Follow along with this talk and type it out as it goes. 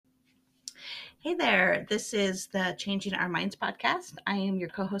Hey there, this is the Changing Our Minds podcast. I am your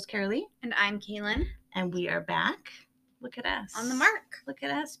co-host, Carolee. And I'm Kaylin. And we are back. Look at us. On the mark. Look at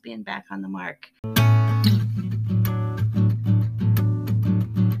us being back on the mark.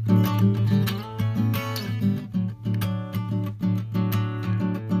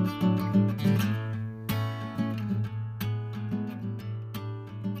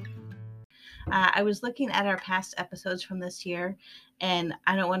 I was looking at our past episodes from this year, and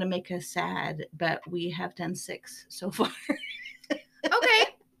I don't want to make us sad, but we have done 6 so far. Okay.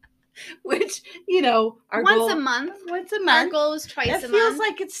 Which, our Once goal, a month. Once a month. Our goal was twice a month. It feels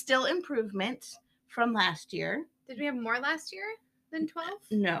like it's still improvement from last year. Did we have more last year than 12?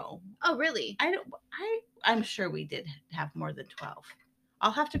 No. Oh, really? I'm sure we did have more than 12.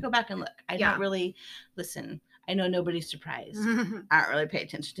 I'll have to go back and look. I don't really listen. I know nobody's surprised. I don't really pay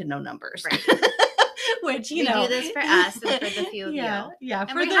attention to no numbers. Right. Which, we do this for us and for the few of you. Yeah.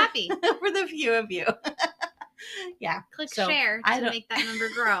 And we're happy. For the few of you. Yeah. Click share to make that number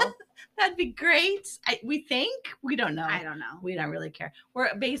grow. That'd be great. We think. We don't know. I don't know. We don't really care. We're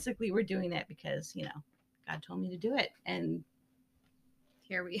doing it because, God told me to do it. And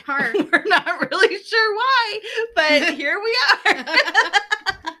here we are. We're not really sure why, but here we are.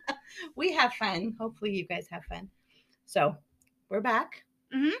 We have fun. Hopefully you guys have fun. So we're back.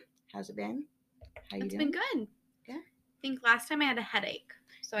 Mm-hmm. How's it been? How you doing? It's been good. Yeah. I think last time I had a headache,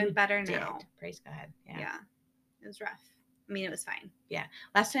 so I'm better now. Praise God. Yeah. It was rough. I mean, it was fine. Yeah.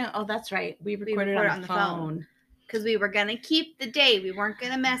 Last time, that's right. We recorded on the phone. Because we were going to keep the day. We weren't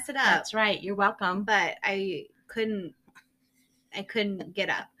going to mess it up. That's right. You're welcome. But I couldn't get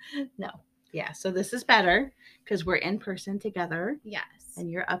up. No. Yeah. So this is better because we're in person together. Yes. And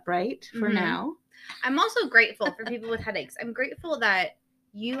you're upright for now. I'm also grateful for people with headaches. I'm grateful that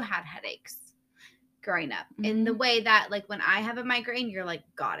you had headaches growing up in the way that, like, when I have a migraine, you're like,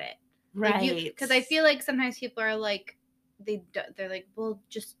 got it. Right. Because I feel like sometimes people are like, they're like, well,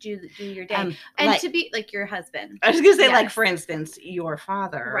 just do your day. And to be like your husband. I was going to say, like, for instance, your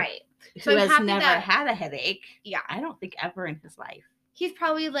father. Right. Who has never had a headache. Yeah. I don't think ever in his life. He's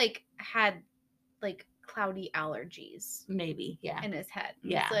probably like had like cloudy allergies. Maybe. Yeah. In his head.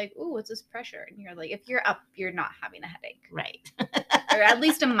 And yeah. It's like, ooh, what's this pressure? And you're like, if you're up, you're not having a headache. Right. Or at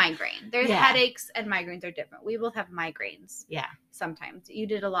least a migraine. There's headaches and migraines are different. We both have migraines. Yeah. Sometimes. You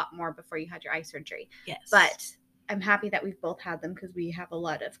did a lot more before you had your eye surgery. Yes. But I'm happy that we've both had them because we have a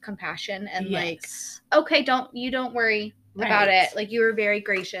lot of compassion and like, okay, don't worry about it. Like, you were very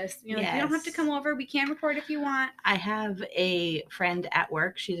gracious. You know, you don't have to come over. We can record if you want. I have a friend at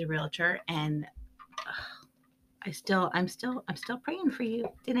work. She's a realtor, and I'm still praying for you,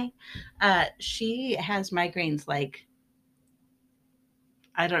 Danae. She has migraines like,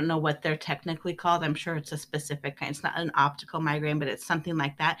 I don't know what they're technically called. I'm sure it's a specific kind. It's not an optical migraine, but it's something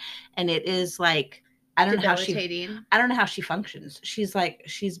like that. And it is like, I don't know how she functions. She's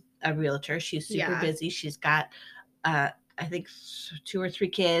a realtor. She's super busy. She's got, I think 2 or 3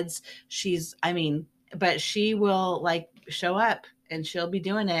 kids. But she will like show up and she'll be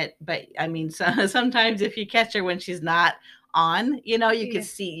doing it. But I mean, sometimes if you catch her when she's not on, you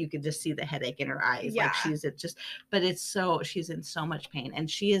could just see the headache in her eyes. Yeah. Like she's in so much pain, and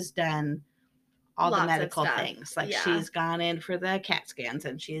she has done all the medical things. Like she's gone in for the CAT scans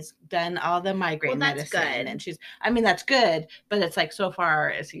and she's done all the migraine medicine. Good. And that's good, but it's like, so far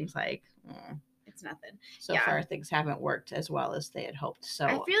it seems like it's nothing. So far things haven't worked as well as they had hoped. So I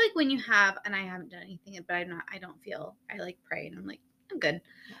feel like when you have, and I haven't done anything, but I like pray and I'm like, I'm good.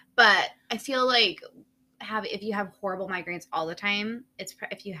 But I feel like if you have horrible migraines all the time,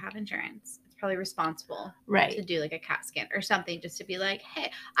 if you have insurance, it's probably responsible to do like a CAT scan or something, just to be like,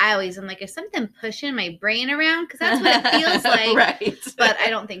 hey, I always am like, is something pushing my brain around? Because that's what it feels like. Right. But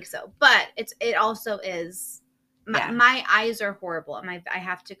I don't think so. But it also is. My eyes are horrible, and I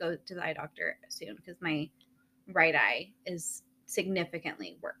have to go to the eye doctor soon because my right eye is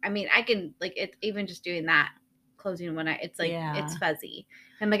significantly worse. I mean, I can like it even just doing that. Closing one eye, it's like it's fuzzy.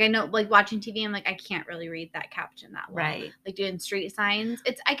 And like I know, like watching TV, I'm like, I can't really read that caption that well. Right. Like doing street signs,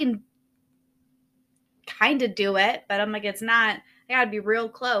 I can kind of do it, but I'm like, it's not. I gotta be real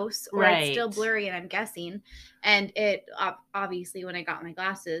close, or it's still blurry, and I'm guessing. And it obviously, when I got my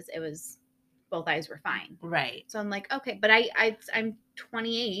glasses, it was both eyes were fine. Right. So I'm like, okay, but I'm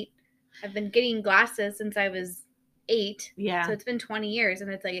 28. I've been getting glasses since I was 8. Yeah. So it's been 20 years, and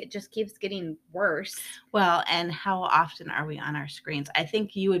it's like it just keeps getting worse. Well, and how often are we on our screens? I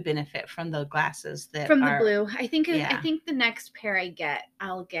think you would benefit from the glasses the blue. I think the next pair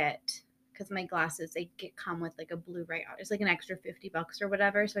I'll get because my glasses come with like a blue right out. It's like an extra $50 or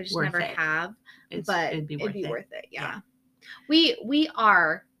whatever. So I just never have. But it'd be worth it. Yeah. We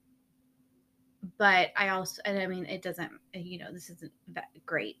are But I also, and I mean, it doesn't, this isn't that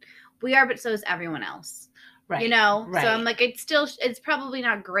great. We are, but so is everyone else. Right. So I'm like, it's probably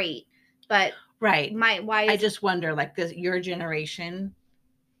not great, but right. why I just wonder, like, your generation,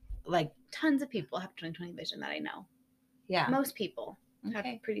 like, tons of people have 20/20 vision that I know. Yeah. Most people have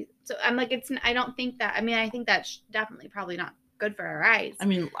pretty, so I'm like, I don't think that, I mean, I think that's definitely probably not good for our eyes. I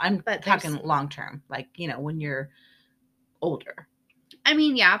mean, I'm talking long term, like, when you're older. I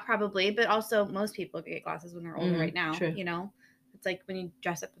mean, yeah, probably, but also most people get glasses when they're older right now. True. It's like when you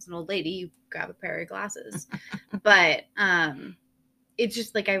dress up as an old lady, you grab a pair of glasses. But it's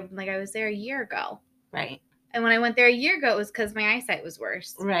just like I was there a year ago. Right. And when I went there a year ago, it was because my eyesight was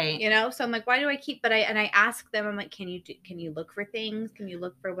worse. Right. So I'm like, why do I keep? But I ask them, I'm like, can you look for things? Can you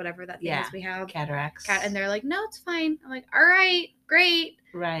look for whatever that thing is we have? Cataracts. And they're like, no, it's fine. I'm like, all right, great.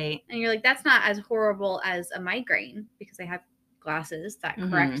 Right. And you're like, that's not as horrible as a migraine because I have glasses that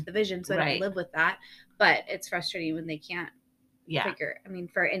correct the vision, so I don't live with that. But it's frustrating when they can't figure. I mean,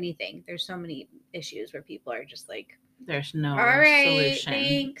 for anything, there's so many issues where people are just like, there's no solution.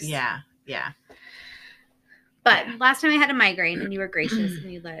 Thanks. Yeah. But last time I had a migraine, and you were gracious,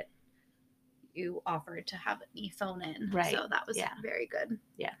 and you offered to have me phone in. Right. So that was very good.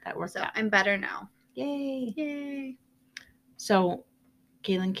 Yeah, that worked out. I'm better now. Yay. So,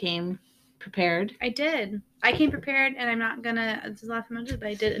 Kaylin came prepared. I did. I came prepared, and I'm not gonna. This is the last time I did, but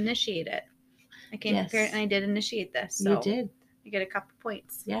I did initiate it. I came prepared, and I did initiate this. So you did. You get a couple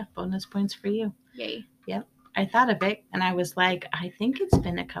points. Yeah, bonus points for you. Yay. Yep. I thought of it, and I was like, I think it's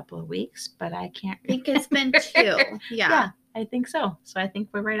been a couple of weeks, but I can't. I think it's been 2. Yeah, I think so. So I think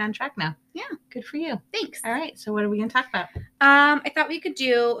we're right on track now. Yeah. Good for you. Thanks. All right. So what are we going to talk about? I thought we could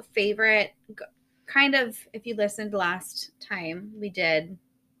do favorite. Kind of, if you listened last time, we did.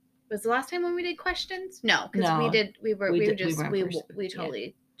 Was the last time when we did questions? No, because we did. We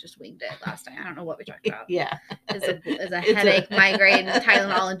totally just winged it last time. I don't know what we talked about. Yeah, it's a headache, migraine,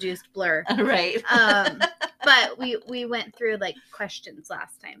 Tylenol induced blur. Right. But we went through like questions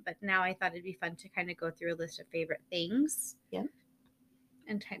last time. But now I thought it'd be fun to kind of go through a list of favorite things. Yeah.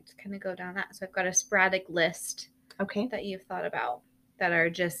 And kind of go down that. So I've got a sporadic list. Okay. That you've thought about that are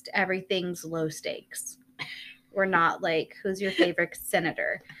just everything's low stakes. We're not like, who's your favorite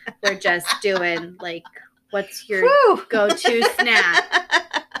senator? We're just doing like, what's your go-to snack?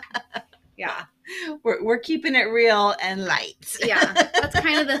 Yeah. We're keeping it real and light. Yeah. That's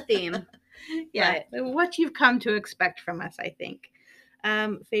kind of the theme. Yeah. But what you've come to expect from us, I think.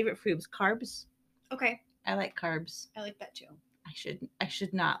 Favorite foods, carbs. Okay. I like carbs. I like that too. I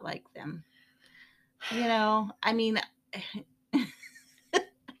should not like them. I mean,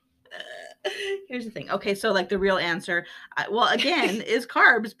 here's the thing. Okay, so like the real answer, again, is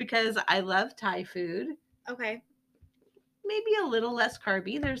carbs because I love Thai food. Okay. Maybe a little less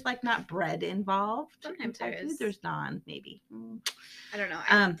carby. There's like not bread involved. Sometimes Thai food. There's naan, maybe. I don't know.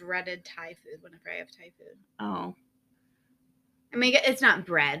 I have breaded Thai food whenever I have Thai food. Oh. I mean, it's not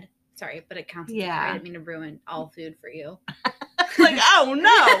bread. Sorry, but it counts. Yeah. I didn't mean to ruin all food for you. Like, oh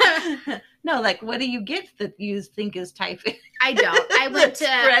no. No, like what do you get that you think is Thai food? I don't. I went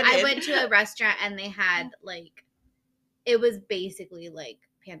to a restaurant and they had like, it was basically like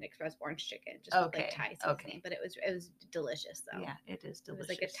Panda Express orange chicken, just with like Thai seasoning. But it was delicious though. Yeah, it is delicious. It was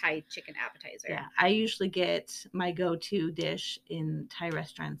like a Thai chicken appetizer. Yeah, I usually get my go-to dish in Thai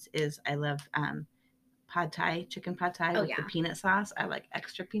restaurants is I love pad Thai, chicken pad Thai with the peanut sauce. I like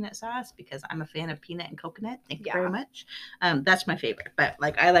extra peanut sauce because I'm a fan of peanut and coconut. Thank you very much. That's my favorite, but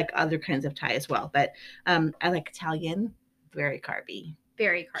like I like other kinds of Thai as well. But I like Italian, very carby.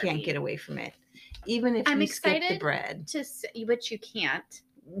 Very carby. Can't get away from it. Even if you skip the bread. Which you can't.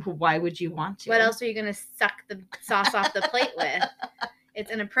 Why would you want to? What else are you going to suck the sauce off the plate with?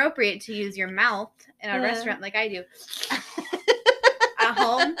 It's inappropriate to use your mouth in a restaurant like I do. At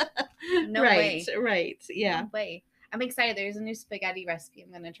home? No way. Right. Yeah. No way. I'm excited. There's a new spaghetti recipe I'm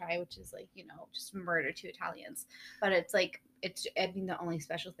going to try, which is like, just murder 2 Italians. But it's like, I mean, the only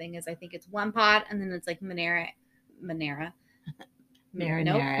special thing is I think it's one pot and then it's like marinara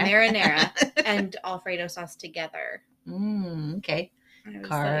and Alfredo sauce together. Okay.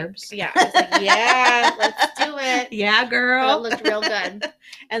 Carbs. Like, I was like, yeah, let's do it. Yeah, girl. But it looked real good.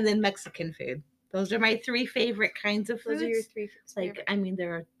 And then Mexican food. Those are my 3 favorite kinds of foods. Those are your 3 favorite. Like, I mean,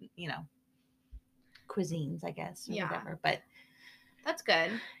 there are, cuisines, I guess, or whatever. But that's good.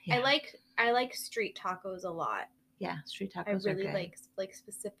 Yeah. I like street tacos a lot. Yeah, street tacos. I really like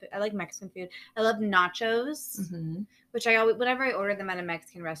specific. I like Mexican food. I love nachos, which I always, whenever I order them at a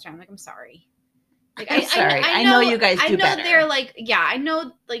Mexican restaurant, I'm like, I'm sorry. Like, I'm sorry. I know you guys do better. I know they're like, I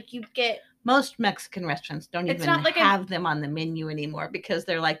know like you get Most Mexican restaurants don't It's even not like have them on the menu anymore because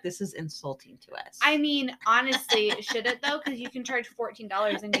they're like, this is insulting to us. I mean, honestly, should it though? Because you can charge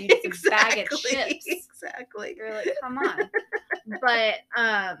 $14 and you eat a bag of chips. Exactly. You're like, come on. But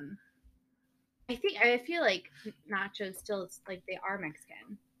I feel like nachos still like they are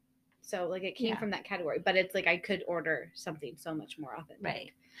Mexican. So like it came from that category, but it's like I could order something so much more authentic.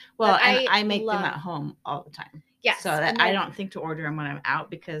 Right. Well, and I make them at home all the time. Yes. So that I don't think to order them when I'm out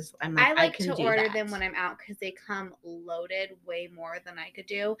because I'm like, I like can to do order that. them when I'm out because they come loaded way more than I could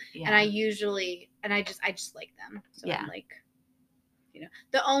do. Yeah. And I just like them. So I'm like,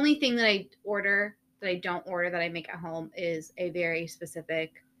 the only thing that I don't order that I make at home is a very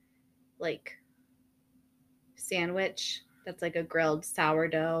specific like sandwich that's like a grilled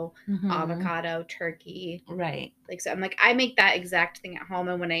sourdough, avocado, turkey. Right. Like, so I'm like, I make that exact thing at home.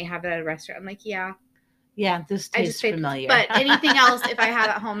 And when I have it at a restaurant, I'm like, yeah, this tastes familiar. But anything else, if I have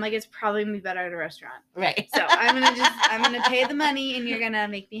at home, like it's probably gonna be better at a restaurant. Right. So I'm gonna pay the money and you're gonna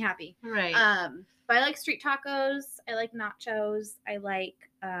make me happy. Right. But I like street tacos. I like nachos. I like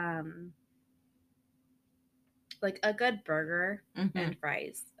a good burger and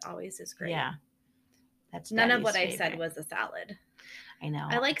fries always is great. Yeah. That's none of what I said was a salad. I know.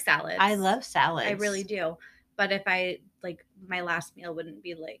 I like salads. I love salads. I really do. But if I like my last meal wouldn't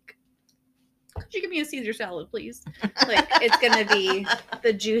be like, could you give me a Caesar salad, please? Like it's gonna be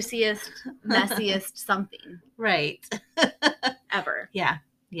the juiciest, messiest something. Right. Ever. Yeah.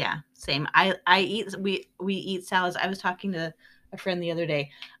 Yeah. Same. We eat salads. I was talking to a friend the other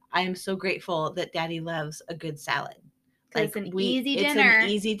day. I am so grateful that Daddy loves a good salad. Like it's an easy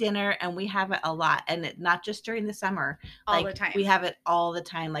dinner, and we have it a lot, and not just during the summer. All the time. We have it all the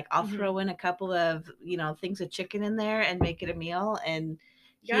time. Like I'll throw in a couple of things of chicken in there and make it a meal, and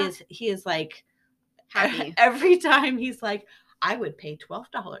he is like happy every time. He's like, I would pay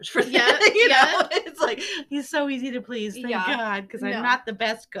 $12 for that. You know, it's like he's so easy to please. Thank God, because I'm not the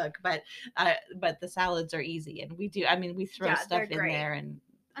best cook, but the salads are easy, and we do. I mean, we throw stuff in there and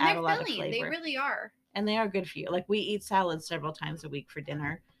add a lot of flavor. They really are. And they are good for you. Like we eat salads several times a week for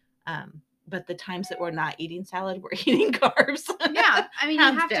dinner. But the times that we're not eating salad, we're eating carbs. Yeah. I mean, you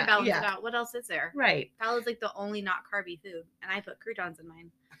have to balance it out. What else is there? Right. Salad's like the only not carby food. And I put croutons in mine.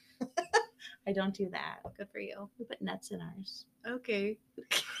 I don't do that. Good for you. We put nuts in ours. Okay.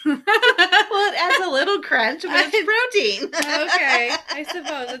 Well, it adds a little crunch, but it's protein. Okay. I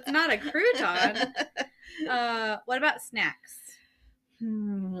suppose it's not a crouton. What about snacks?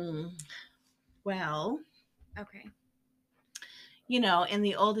 Well, okay. In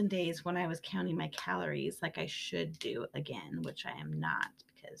the olden days when I was counting my calories, like I should do again, which I am not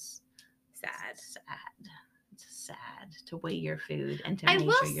because it's sad to weigh your food and to measure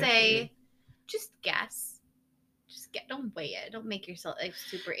your food. I will say, just guess. Don't weigh it. Don't make yourself like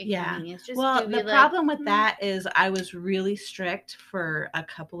super inconvenienced. Yeah. Well, the problem with that is I was really strict for a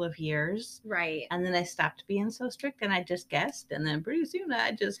couple of years. Right. And then I stopped being so strict and I just guessed. And then pretty soon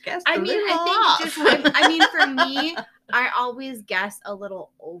I just guessed. For me, I always guess a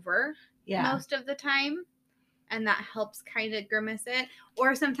little over most of the time. And that helps kind of grimace it.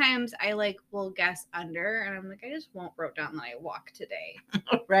 Or sometimes I will guess under and I'm like, I just wrote down that I walk today.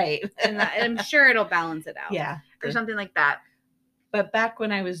 Right. And I'm sure it'll balance it out. Yeah. Or something like that. But back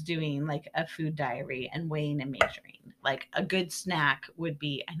when I was doing like a food diary and weighing and measuring, like a good snack would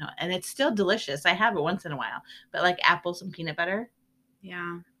be, I know, and it's still delicious. I have it once in a while, but like apples and peanut butter.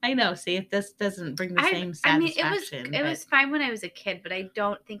 Yeah. I know. See, if this doesn't bring the same satisfaction. It was fine when I was a kid, but I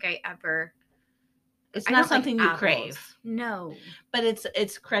don't think I ever. It's not something you crave. No. But it's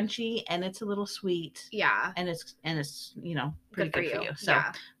crunchy and it's a little sweet. Yeah. And it's pretty good for you. So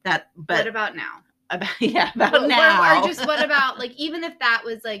but what about now? About now. Or just what about even if that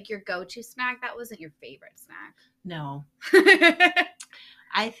was your go-to snack, that wasn't your favorite snack? No.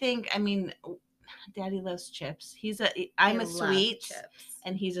 I think Daddy loves chips. I'm a sweet chips.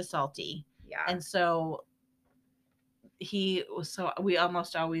 And he's a salty. Yeah. And so we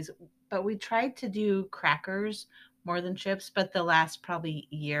almost always, but we tried to do crackers more than chips, but the last probably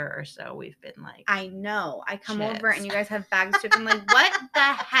year or so we've been like, I know. I come over and you guys have bags of chips. I'm like, what the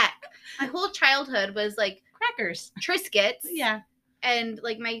heck? My whole childhood was crackers, Triscuits. Yeah. And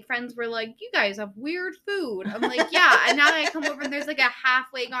my friends were like, you guys have weird food. I'm like, yeah. And now I come over and there's a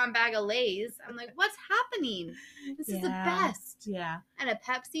halfway gone bag of Lay's. I'm like, what's happening? This is the best. Yeah. And a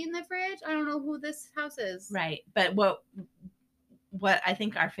Pepsi in the fridge. I don't know who this house is. Right. But what I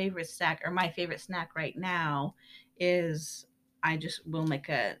think our favorite snack, or my favorite snack right now, is we'll make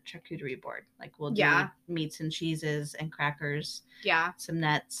a charcuterie board. We'll do meats and cheeses and crackers. Yeah. Some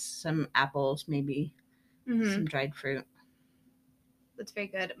nuts, some apples, maybe some dried fruit. That's very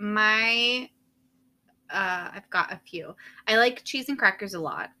good. I've got a few. I like cheese and crackers a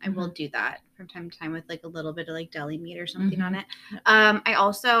lot. I will do that from time to time with like a little bit of like deli meat or something on it.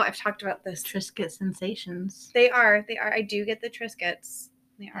 I've talked about this. Triscuit sensations. They are. I do get the Triscuits.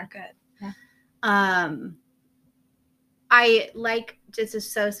 They are good. Yeah. I like, this is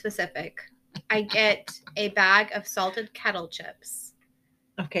so specific. I get a bag of salted kettle chips.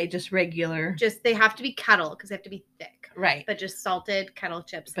 Okay, just regular. They have to be kettle because they have to be thick. Right. But just salted kettle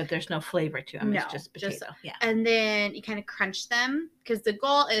chips. But there's no flavor to them. No, it's just potato. Yeah. And then you kind of crunch them because the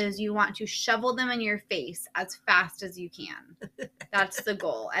goal is you want to shovel them in your face as fast as you can. That's the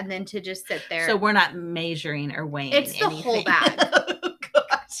goal. And then to just sit there. So we're not measuring or weighing. It's the whole bag. Oh,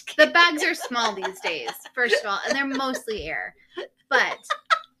 gosh. The bags are small these days, first of all, and they're mostly air. But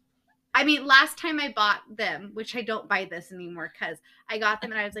I mean, last time I bought them, which I don't buy this anymore because I got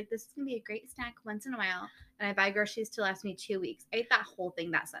them and I was like, this is going to be a great snack once in a while. And I buy groceries to last me 2 weeks. I ate that whole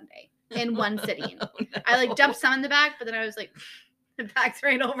thing that Sunday in one sitting. Oh, no. I like dumped some in the bag, but then I was like, the bag's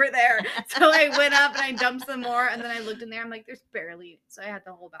right over there. So I went up and I dumped some more. And then I looked in there. I'm like, there's barely. So I had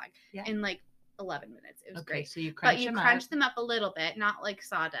the whole bag in like 11 minutes. It was great. So you crunch them up a little bit, not like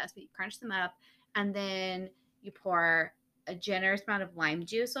sawdust, but you crunch them up. And then you pour a generous amount of lime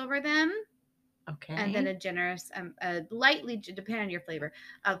juice over them. Okay. And then a generous, lightly, depending on your flavor,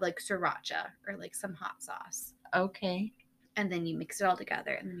 of like sriracha or like some hot sauce. Okay. And then you mix it all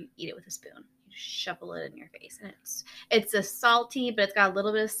together and then you eat it with a spoon. You just shovel it in your face. And it's a salty, but it's got a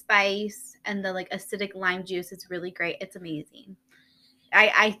little bit of spice and the like acidic lime juice. It's really great. It's amazing.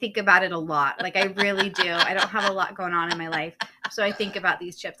 I think about it a lot. Like I really do. I don't have a lot going on in my life. So I think about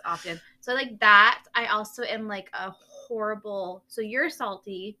these chips often. So like that. I also am like a horrible, so you're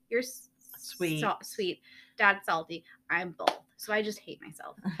salty. You're sweet. Dad's salty. I'm both. So I just hate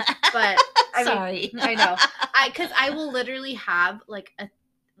myself. But sorry. I know. Because I will literally have like a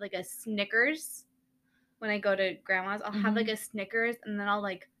Snickers when I go to grandma's. I'll have like a Snickers and then I'll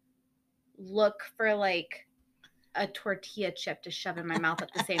like look for like a tortilla chip to shove in my mouth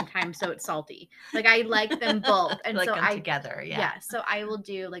at the same time so it's salty. Like I like them both. And like so them together. Yeah. So I will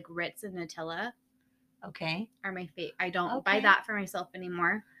do like Ritz and Nutella. Okay. Are my favorite. I don't buy that for myself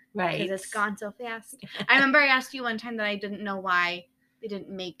anymore. Right. Because it's gone so fast. I remember I asked you one time that I didn't know why they didn't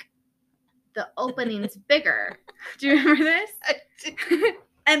make the openings bigger. Do you remember this?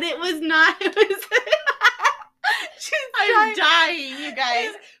 And it was not. It was. I'm dying, you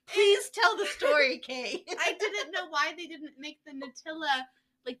guys. Please tell the story, Kay. I didn't know why they didn't make the Nutella,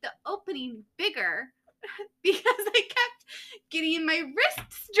 like the opening bigger, because I kept getting my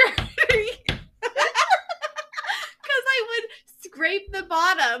wrists dirty. Because I would scrape the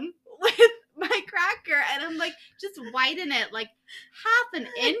bottom with my cracker and I'm like, just widen it like half an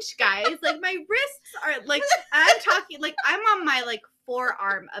inch, guys. Like my wrists are like, I'm talking like I'm on my like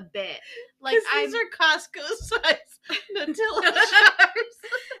forearm a bit. Like these are Costco size Nutella jars.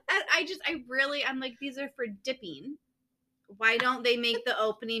 And I'm like, these are for dipping. Why don't they make the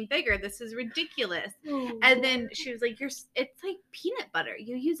opening bigger? This is ridiculous. Oh, and then she was like, it's like peanut butter.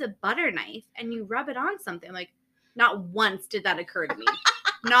 You use a butter knife and you rub it on something. I'm like, not once did that occur to me.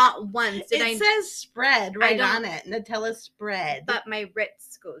 Not once did It says spread right on it. Nutella spread. But my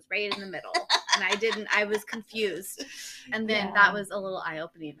Ritz goes right in the middle. And I was confused. And then that was a little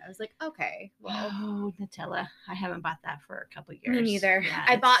eye-opening. I was like, okay. Well, Nutella. I haven't bought that for a couple years. Me neither. Yeah,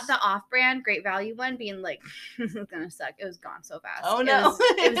 I bought the off-brand Great Value one being like, this is going to suck. It was gone so fast. Oh, no.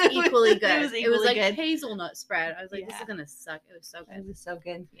 It was equally good. It was like good. Hazelnut spread. I was like, this is going to suck. It was so good. It was so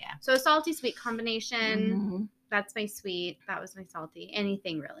good. Yeah. So salty sweet combination. That's my sweet. That was my salty.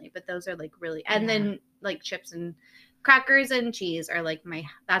 Anything really. But those are like really. And then like chips and crackers and cheese are like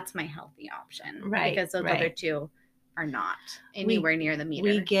that's my healthy option. Right. Because those other two are not anywhere near the meter.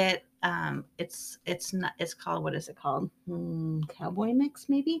 We get it's called, what is it called? Cowboy mix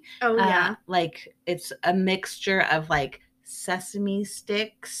maybe? Oh yeah. Like it's a mixture of like sesame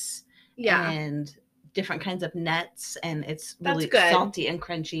sticks and different kinds of nuts, and it's really salty and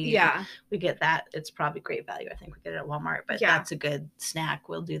crunchy. Yeah. And we get that. It's probably Great Value. I think we get it at Walmart, but that's a good snack.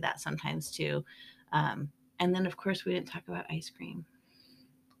 We'll do that sometimes too. And then of course we didn't talk about ice cream.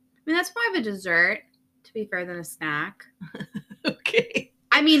 I mean, that's more of a dessert, to be fair, than a snack. Okay.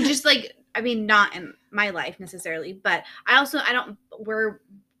 I mean, just like, not in my life necessarily, but I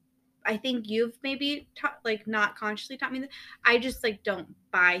think you've maybe taught, like, not consciously taught me that. I just like don't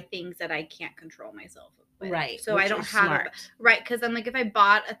buy things that I can't control myself with. Right. So I don't have right, because I'm like, if I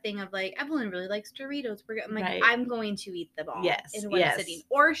bought a thing of like, Evelyn really likes Doritos, I'm like, I'm going to eat them all in one sitting,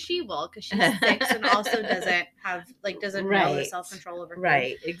 or she will, because she's 6 and also doesn't know the self control over food.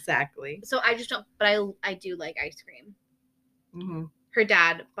 Right. Exactly. So I just don't. But I do like ice cream. her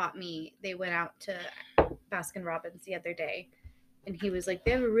dad bought me. They went out to Baskin Robbins the other day, and he was like,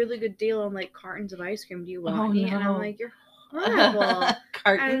 "They have a really good deal on like cartons of ice cream. Do you want any?" no. And I'm like, "You're horrible."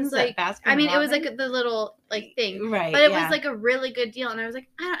 Cartons I was like, at Baskin I mean, Robbins? it was like the little like thing, Right, but it yeah. was like a really good deal. And I was like,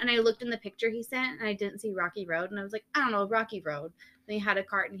 and I looked in the picture he sent, and I didn't see Rocky Road, and I was like, I don't know, Rocky Road. And he had a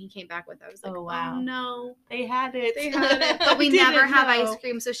carton he came back with. I was like, Oh, wow. oh no, They had it. they had it, but we never have ice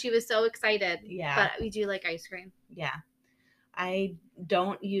cream, so she was so excited. Yeah. But we do like ice cream. Yeah. I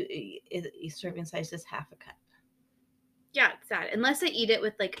don't use serving size is half a cup. Yeah, it's sad. Unless I eat it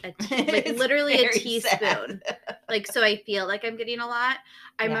with like like literally a teaspoon. Like, so I feel like I'm getting a lot.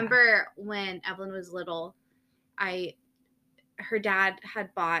 I remember when Evelyn was little, her dad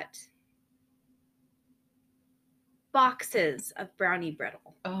had bought boxes of brownie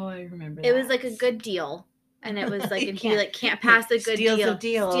brittle. Oh, I remember It was like a good deal. And it was like, and he like can't pass a good steals deal. Of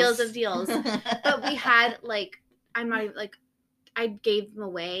deals. Steals of deals. But we had like, I'm not even like, I gave them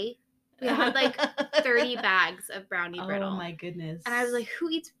away. We had like 30 bags of brownie brittle. Oh my goodness. And I was like, who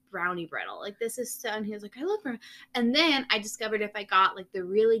eats brownie brittle? Like, this is so, and he was like, I love brownie. And then I discovered if I got like the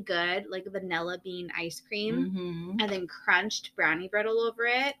really good, like vanilla bean ice cream and then crunched brownie brittle over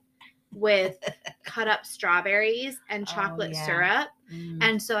it with cut up strawberries and chocolate syrup.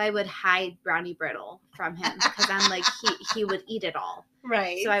 And so I would hide brownie brittle from him because I'm like, he would eat it all.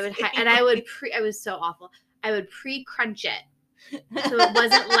 Right. So I would, and I would I was so awful. I would pre-crunch it. So it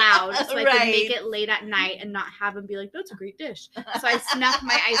wasn't loud, so I could make it late at night and not have him be like, that's a great dish. So I snuck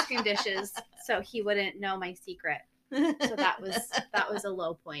my ice cream dishes so he wouldn't know my secret. So that was a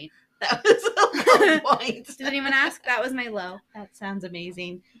low point. That was a low point. Did anyone ask? That was my low. That sounds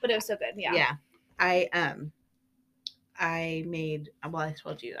amazing. But it was so good. Yeah. Yeah. I made, well, I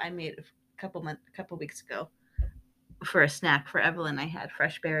told you, I made a couple weeks ago for a snack for Evelyn. I had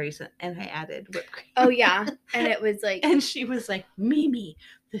fresh berries and I added whipped cream. Oh yeah. And it was like, and she was like, Mimi,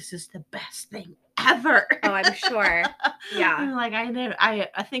 this is the best thing ever. Oh, I'm sure. Yeah. I'm like,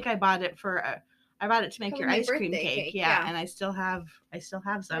 I think I bought it I bought it to make your ice cream cake. Yeah. And I still have some.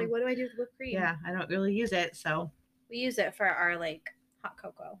 Like, what do I do with whipped cream? Yeah. I don't really use it. So we use it for our like hot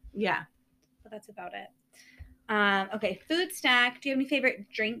cocoa. Yeah. But that's about it. Okay. Food snack. Do you have any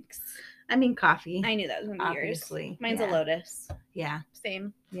favorite drinks? I mean, coffee. I knew that was going to be obviously. Yours. Mine's a Lotus. Yeah.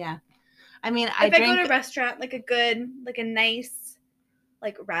 Same. Yeah. I mean, if I go to a restaurant, like a nice,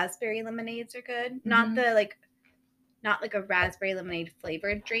 like raspberry lemonades are good. Not like a raspberry lemonade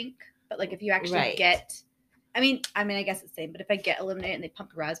flavored drink, but like if you actually get, I mean, I guess it's the same, but if I get a lemonade and they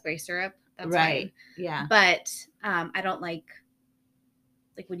pump raspberry syrup, that's fine. Yeah. But I don't like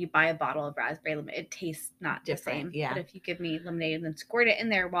when you buy a bottle of raspberry lemonade, it tastes not different. The same. Yeah. But if you give me lemonade and then squirt it in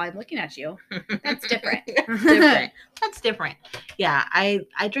there while I'm looking at you, that's different. That's different. Yeah.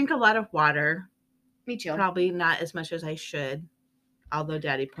 I drink a lot of water. Me too. Probably not as much as I should. Although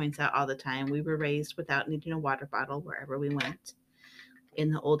Daddy points out all the time, we were raised without needing a water bottle wherever we went.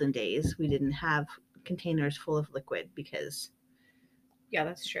 In the olden days, we didn't have containers full of liquid because. Yeah,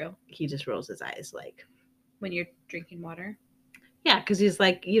 that's true. He just rolls his eyes like. When you're drinking water? Yeah, because he's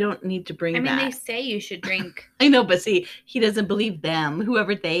like, you don't need to bring that. They say you should drink. I know, but see, he doesn't believe them,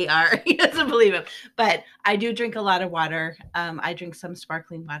 whoever they are. He doesn't believe them. But I do drink a lot of water. I drink some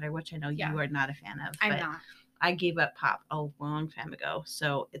sparkling water, which I know you are not a fan of. I'm not. I gave up pop a long time ago,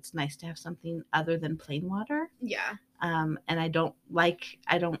 so it's nice to have something other than plain water. Yeah. And I don't like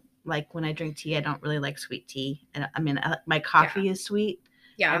when I drink tea. I don't really like sweet tea. And I mean, my coffee is sweet.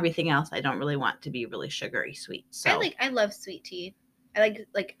 Yeah. Everything else, I don't really want to be really sugary sweet. So I love sweet tea. I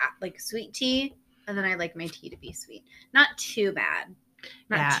like sweet tea, and then I like my tea to be sweet. Not too bad.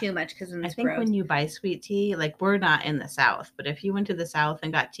 Not too much because I think when you buy sweet tea, like we're not in the South, but if you went to the South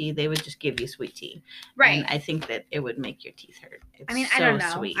and got tea, they would just give you sweet tea. Right. And I think that it would make your teeth hurt. I don't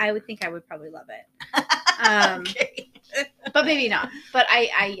know. Sweet. I would think I would probably love it. Okay. But maybe not. But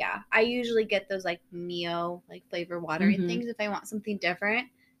I usually get those like Mio like flavor watery things if I want something different.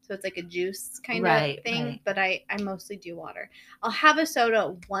 So it's like a juice kind of thing. Right. But I mostly do water. I'll have a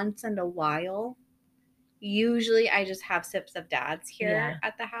soda once in a while. Usually I just have sips of Dad's here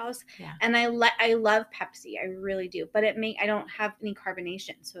at the house. Yeah. And I love Pepsi. I really do. But I don't have any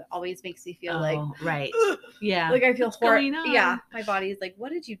carbonation. So it always makes me feel like right. Yeah. Like I feel horrible. Yeah. My body's like,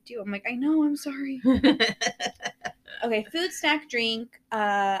 what did you do? I'm like, I know, I'm sorry. Okay, food, snack, drink,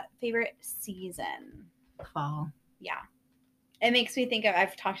 favorite season. Fall. Yeah. It makes me think of,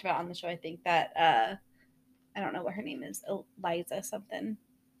 I've talked about on the show, I think that, I don't know what her name is, Eliza something.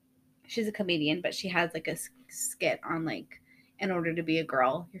 She's a comedian, but she has like a skit on like, in order to be a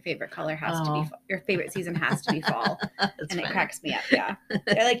girl, your favorite color has to be, your favorite season has to be fall. And funny. It cracks me up. Yeah.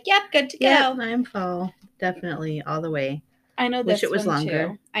 They're like, yep, good to go. Yep, I'm fall. Definitely all the way. I know Wish this it was one longer.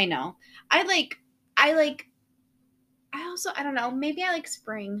 too. I know. I don't know. Maybe I like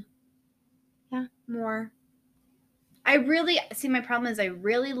spring. Yeah. More. I really see. My problem is I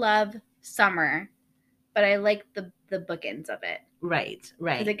really love summer, but I like the bookends of it. Right.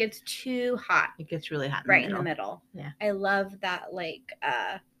 Because it gets too hot. It gets really hot in the middle. Yeah. I love that. Like,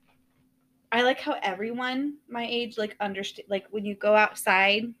 I like how everyone my age like understand. Like when you go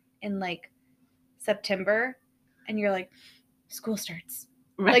outside in like September, and you're like, school starts.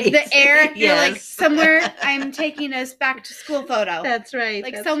 Right. Like the air, Yes. you're like, somewhere I'm taking us back to school photo. That's right.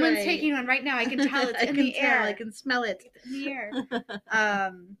 Like someone's taking one right now. I can tell it's in the air. I can smell it. It's in the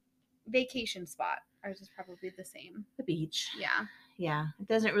air. Vacation spot. Ours is probably the same. The beach. Yeah. Yeah. It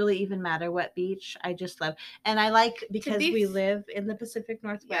doesn't really even matter what beach. I just love. And I like, because we live in the Pacific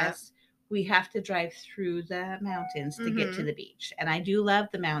Northwest, we have to drive through the mountains to get to the beach. And I do love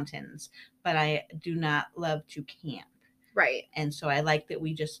the mountains, but I do not love to camp. Right. And so I like that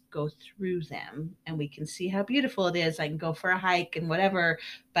we just go through them and we can see how beautiful it is. I can go for a hike and whatever,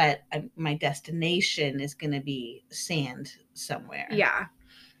 but my destination is going to be sand somewhere. Yeah.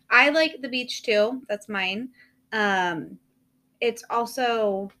 I like the beach too. That's mine. It's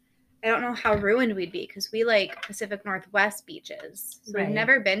also, I don't know how ruined we'd be because we like Pacific Northwest beaches. So we've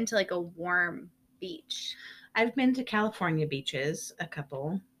never been to like a warm beach. I've been to California beaches, a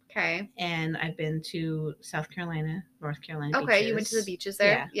couple. Okay. And I've been to South Carolina, North Carolina beaches. Okay, you went to the beaches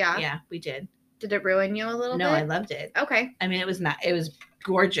there? Yeah. Yeah, we did. Did it ruin you a little bit? No, I loved it. Okay. I mean, it was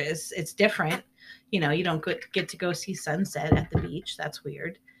gorgeous. It's different. You know, you don't get to go see sunset at the beach. That's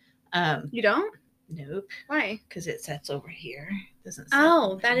weird. You don't? Nope. Why? Because it sets over here. Doesn't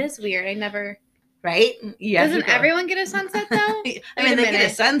set that is weird. I never. Right? Doesn't everyone get a sunset though? I mean, they get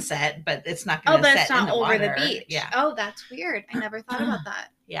a sunset, but it's not going to set it's not in the over water. the beach. Yeah. Oh, that's weird. I never thought about that.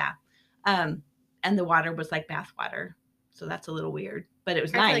 Yeah. And the water was like bath water. So that's a little weird. But it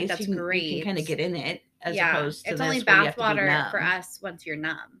was nice. Like that's great. You can kind of get in it as opposed to it's only bath water for us once you're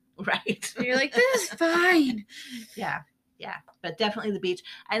numb. Right. So you're like, this is fine. Yeah. Yeah. But definitely the beach.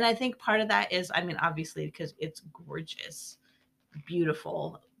 And I think part of that is, I mean, obviously, because it's gorgeous,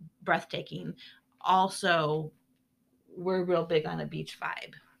 beautiful, breathtaking. Also, we're real big on a beach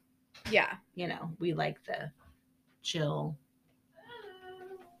vibe. Yeah. You know, we like the chillness.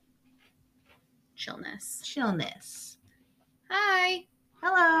 Hi.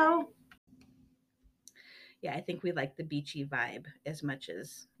 Hello. Yeah, I think we like the beachy vibe as much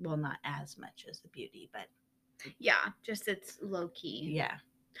as, well, not as much as the beauty, but yeah, just it's low key. Yeah.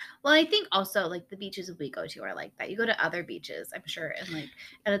 Well, I think also like the beaches we go to are like that. You go to other beaches, I'm sure, and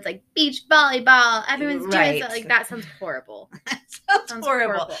it's like beach volleyball. Everyone's doing it. Like that sounds horrible. sounds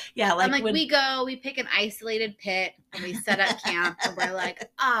horrible. Yeah, like when we go, we pick an isolated pit and we set up camp, and we're like,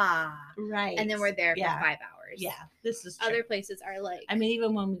 right, and then we're there for 5 hours. Yeah, this is true. Other places are like, I mean,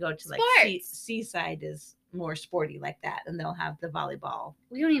 even when we go to sports. Like Seaside is more sporty like that, and they'll have the volleyball.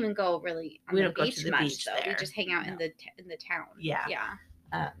 We don't even go really on we the don't go beach to the much, beach though. there. We just hang out in the town. Yeah. Yeah.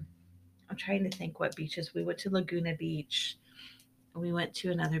 I'm trying to think what beaches. We went to Laguna Beach. We went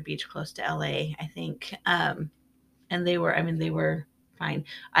to another beach close to LA, I think. And they were fine.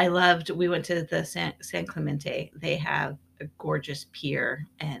 We went to the San Clemente. They have a gorgeous pier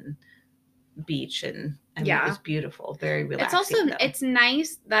and beach, and it was beautiful, very relaxing. It's also, it's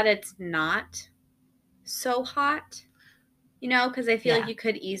nice that it's not so hot, because I feel like you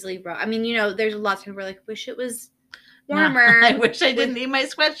could easily I mean, there's a lot of times where like, wish it was warmer. I wish I didn't need my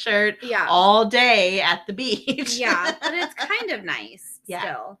sweatshirt all day at the beach. Yeah, but it's kind of nice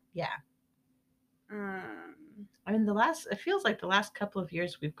still. Yeah. I mean, it feels like the last couple of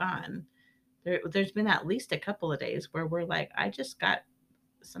years we've gone, there's been at least a couple of days where we're like, I just got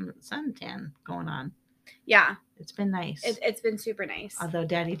some suntan going on. Yeah. It's been nice. It's been super nice. Although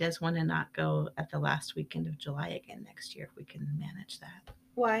Daddy does want to not go at the last weekend of July again next year if we can manage that.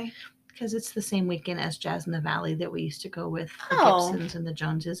 Why? Because it's the same weekend as Jazz in the Valley that we used to go with the Gibsons and the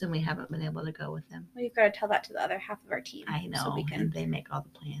Joneses, and we haven't been able to go with them. Well, you've got to tell that to the other half of our team. I know, so and they make all the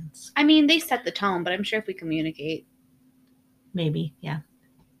plans. I mean, they set the tone, but I'm sure if we communicate. Maybe, yeah.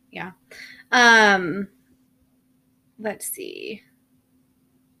 Yeah. Let's see.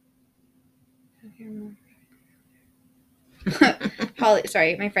 Holly,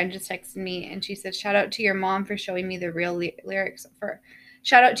 sorry, my friend just texted me and she said, shout out to your mom for showing me the real lyrics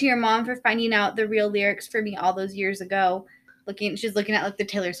shout out to your mom for finding out the real lyrics for me all those years ago. She's looking at like the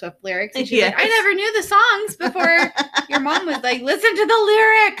Taylor Swift lyrics and she's like, I never knew the songs before your mom was like, listen to the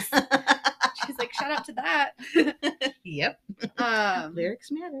lyrics. She's like, shout out to that. Yep.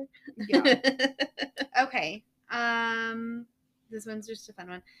 Lyrics matter. Yeah. Okay. This one's just a fun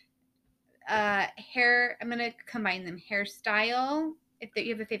one. hair. I'm gonna combine them. Hairstyle. If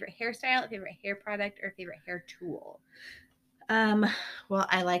you have a favorite hairstyle, a favorite hair product, or a favorite hair tool. Well,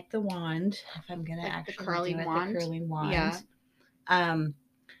 I like the wand. If I'm gonna Like actually the curling do it, wand. the curling wand. Yeah.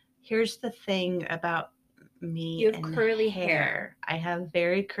 Here's the thing about me You have and curly hair. I have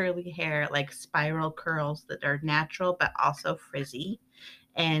very curly hair, like spiral curls that are natural but also frizzy.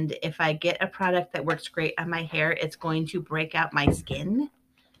 And if I get a product that works great on my hair, it's going to break out my skin.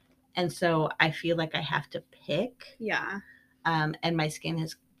 And so I feel like I have to pick. Yeah. And my skin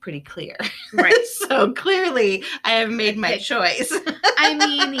is pretty clear. Right. So clearly I have made my choice. I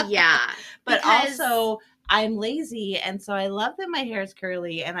mean, yeah. But also I'm lazy, and so I love that my hair is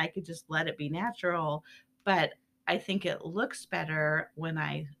curly and I could just let it be natural. But I think it looks better when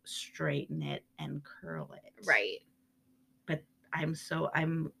I straighten it and curl it. Right. But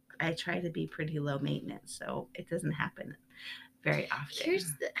I try to be pretty low maintenance, so it doesn't happen very often.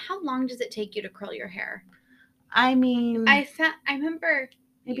 How long does it take you to curl your hair? I mean, I remember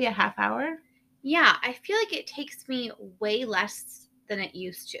maybe a half hour. Yeah, I feel like it takes me way less than it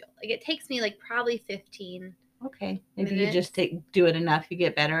used to. Like it takes me like probably 15. Okay. Maybe you just do it enough, you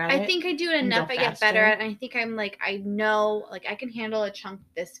get better at it. I think I do it enough, I get better at it. And I think I'm like, I know, like I can handle a chunk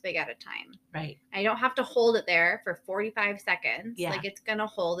this big at a time. Right. I don't have to hold it there for 45 seconds. Yeah. Like it's going to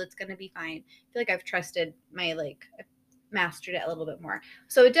hold. It's going to be fine. I feel like I've trusted I've mastered it a little bit more.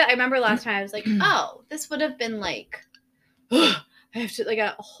 So I remember last time I was like, oh, this would have been like, I have to like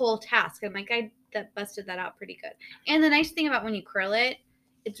a whole task. I'm like, that busted that out pretty good. And the nice thing about when you curl it,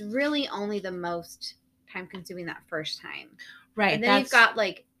 it's really only the most time consuming that first time. Right. And then you've got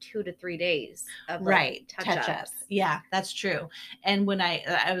like 2 to 3 days of touch ups. Yeah, that's true. And when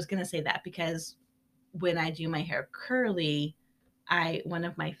I was going to say that because when I do my hair curly, one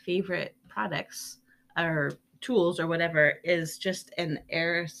of my favorite products or tools or whatever is just an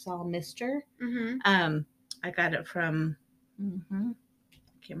aerosol mister. Mm-hmm. I got it from, I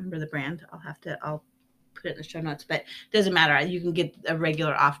can't remember the brand. I'll put it in the show notes, but it doesn't matter. You can get a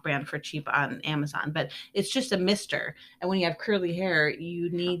regular off brand for cheap on Amazon, but it's just a mister. And when you have curly hair, you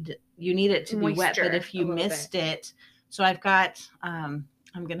need it to be wet. But if you missed it, so I've got, I'm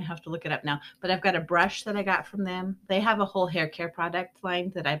going to have to look it up now, but I've got a brush that I got from them. They have a whole hair care product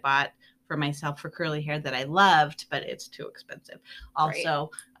line that I bought for myself for curly hair that I loved, but it's too expensive.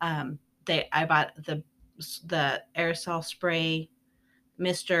 Also, I bought the aerosol spray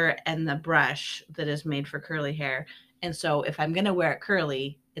mister and the brush that is made for curly hair. And so if I'm going to wear it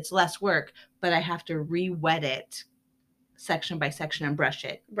curly, it's less work, but I have to re-wet it section by section and brush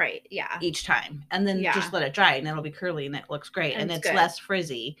it. Right. Yeah. Each time. And then just let it dry and it'll be curly and it looks great. And it's less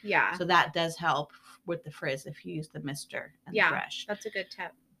frizzy. Yeah. So that does help with the frizz if you use the mister and the brush. That's a good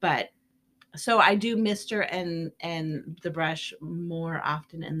tip. But so I do mister and the brush more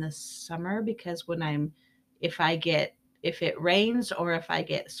often in the summer because if it rains or if I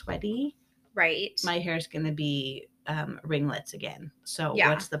get sweaty, right, my hair is going to be ringlets again. So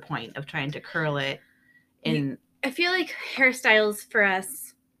what's the point of trying to curl it? I feel like hairstyles for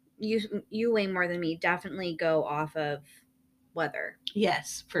us, you way more than me, definitely go off of weather.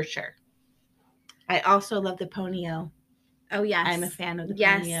 Yes, for sure. I also love the ponyo. Oh, yes. I'm a fan of the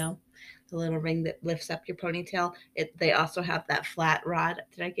ponyo. The little ring that lifts up your ponytail. They also have that flat rod.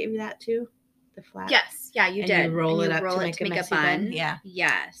 Did I give you that too? The flat? Yes. Yeah, you did. You roll it up to make a messy bun. Yeah.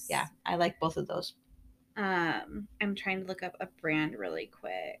 Yes. Yeah. I like both of those. I'm trying to look up a brand really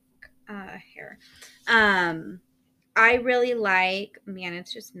quick. Here. I really like, man,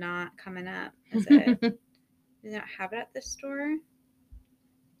 it's just not coming up. Is it? Do they not have it at the store?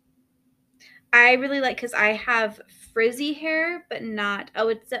 I really like, because I have frizzy hair, but not,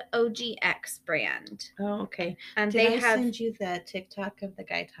 it's the OGX brand. Oh, okay. And Did I send you the TikTok of the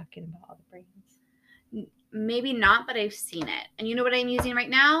guy talking about all the brands? Maybe not, but I've seen it. And you know what I'm using right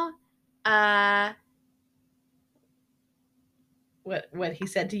now? What he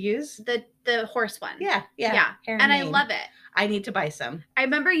said to use? The horse one. Yeah. And I love it. I need to buy some. I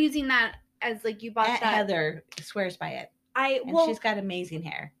remember using that as like you bought Aunt that. Heather swears by it. She's got amazing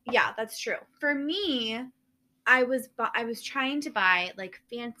hair. Yeah, that's true. For me, I was trying to buy like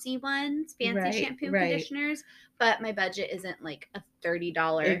fancy shampoo conditioners, but my budget isn't like a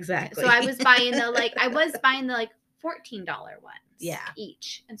 $30. Exactly. So I was buying the $14 ones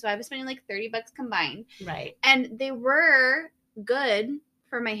each. And so I was spending like $30 combined. Right. And they were good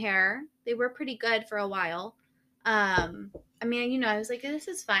for my hair. They were pretty good for a while. I mean, I was like, this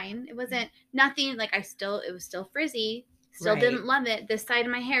is fine. It wasn't nothing like it was still frizzy. Still didn't love it. This side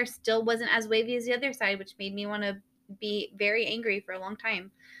of my hair still wasn't as wavy as the other side, which made me want to be very angry for a long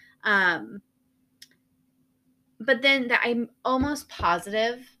time. But then I'm almost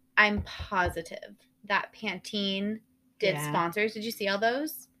positive I'm positive that Pantene did sponsors. Did you see all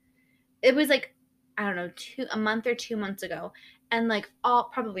those? It was like, I don't know, a month or 2 months ago. And like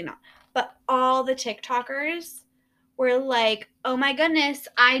probably not, but all the TikTokers were like, oh my goodness,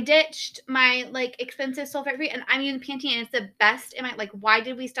 I ditched my like expensive sulfate free and I'm using Pantene and it's the best. And like, why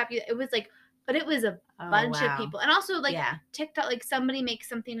did we stop using it? Was like, but it was a bunch of people. And also like TikTok, like somebody makes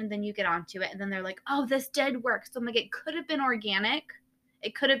something and then you get onto it and then they're like, oh, this did work. So I'm like, it could have been organic.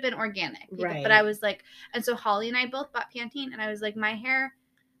 It could have been organic. Right. But I was like, and so Holly and I both bought Pantene and I was like, my hair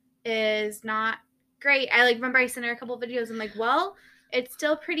is not great. I like remember I sent her a couple videos. I'm like, well, it's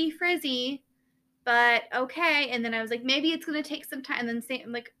still pretty frizzy, but okay. And then I was like, maybe it's gonna take some time. And then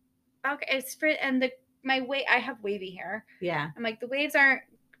I'm like, okay, it's and my I have wavy hair. Yeah. I'm like, the waves aren't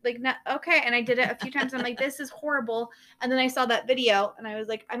like not okay. And I did it a few times. I'm like, this is horrible. And then I saw that video and I was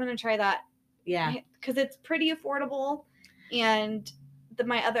like, I'm gonna try that. Yeah. Because it's pretty affordable. And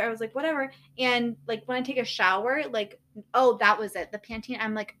I was like, whatever. And like when I take a shower, like, oh, that was it. The Pantene,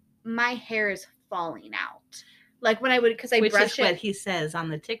 I'm like, my hair is falling out. Like when I would, because I brush it. Which is what he says on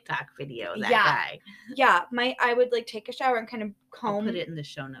the TikTok video, that guy. Yeah. I would like take a shower and kind of comb. I'll put it in the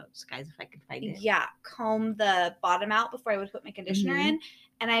show notes, guys, if I can find it. Yeah. Comb the bottom out before I would put my conditioner in.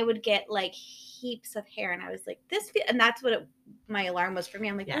 And I would get like heaps of hair. And I was like, and that's what my alarm was for me.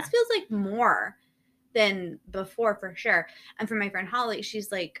 I'm like, this feels like more than before for sure. And for my friend Holly,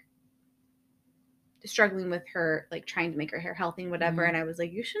 she's like struggling with her, like trying to make her hair healthy and whatever. And I was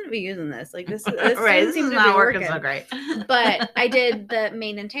like, you shouldn't be using this. Like this right, this is not working so great. But I did the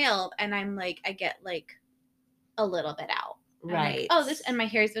mane and tail and I'm like, I get like a little bit out. Right. Like, and my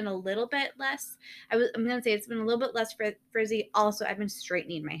hair's been a little bit less. I'm gonna say it's been a little bit less frizzy. Also, I've been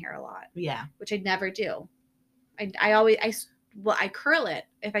straightening my hair a lot. Yeah. Which I never do. I curl it.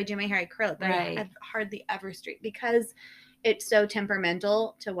 If I do my hair, I curl it. But I hardly ever straighten because it's so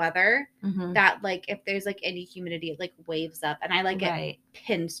temperamental to weather that like if there's like any humidity, it like waves up, and I like it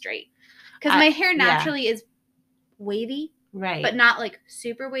pin straight because my hair naturally is wavy, right? But not like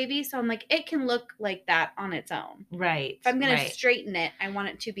super wavy. So I'm like, it can look like that on its own, right? If I'm gonna straighten it, I want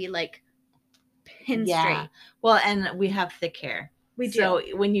it to be like pin straight. Well, and we have thick hair. We do. So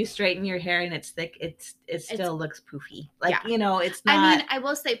when you straighten your hair and it's thick, it still looks poofy. Like, you know, it's not. I mean, I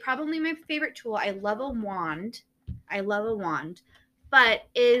will say probably my favorite tool. I love a wand, but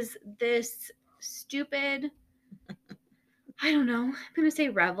is this stupid, I don't know. I'm going to say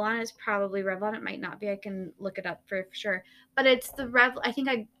Revlon. It's probably Revlon. It might not be. I can look it up for sure. But it's the I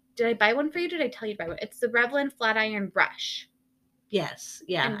think did I buy one for you? Did I tell you to buy one? It's the Revlon flat iron brush. Yes.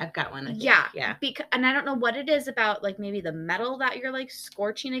 Yeah. And I've got one. I think. Yeah. And I don't know what it is about, like maybe the metal that you're like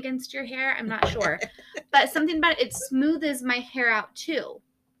scorching against your hair. I'm not sure, but something about it smooths my hair out too.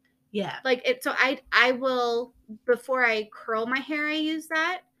 Yeah. Like it. So I will, before I curl my hair, I use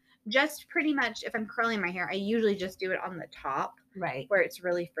that. Just pretty much if I'm curling my hair, I usually just do it on the top. Right. Where it's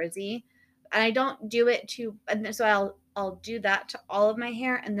really frizzy. And I don't do it and so I'll do that to all of my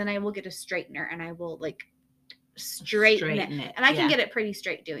hair, and then I will get a straightener and I will like straighten it. And I can get it pretty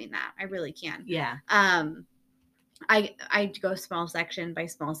straight doing that. I really can. Yeah. I go small section by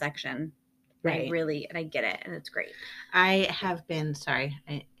small section. Right. And I get it, and it's great. I have been, sorry,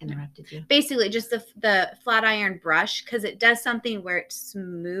 I interrupted you. Basically, just the flat iron brush, because it does something where it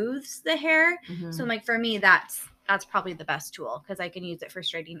smooths the hair. So, like for me, that's probably the best tool because I can use it for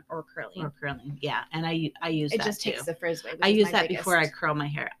straightening or curling. Yeah, and I use that too. It just takes the frizz away. I use that before I curl my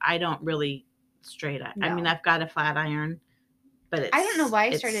hair. I don't really straight up. No. I mean, I've got a flat iron, but I don't know why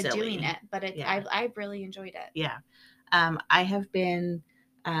I started doing it, but I've really enjoyed it. Yeah, I have been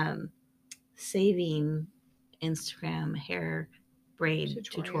saving Instagram hair braid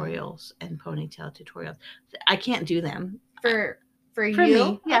tutorials and ponytail tutorials. I can't do them for you.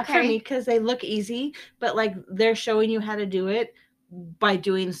 Me. Yeah, for me, because they look easy, but like they're showing you how to do it by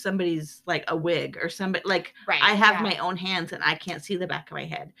doing somebody's like a wig or somebody like I have my own hands and I can't see the back of my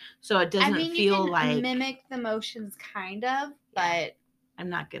head, so it doesn't feel you can like mimic the motions kind of, but I'm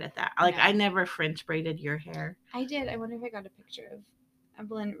not good at that. Like I never French braided your hair. I did. I wonder if I got a picture of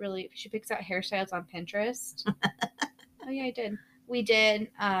Evelyn. Really, she picks out hairstyles on Pinterest. Oh yeah, I did. We did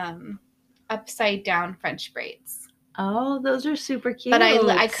upside down French braids. Oh, those are super cute. But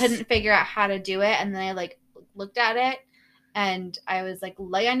I couldn't figure out how to do it, and then I like looked at it. And I was like,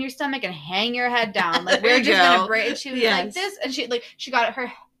 lay on your stomach and hang your head down. Like, we're just going to braid. She was like this. And she got it. Her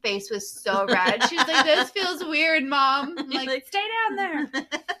face was so red. She was like, this feels weird, Mom. I'm like, stay down there. So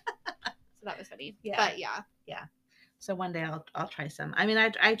that was funny. Yeah. But yeah. So one day I'll try some. I mean,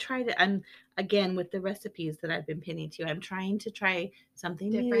 I tried it. I'm again with the recipes that I've been pinning to. I'm trying to try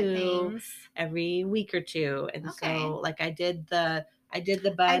something different new things every week or two. And so like I did I did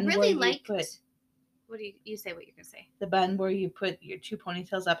the bun. I really where liked. What do you say? What you're gonna say? The bun where you put your 2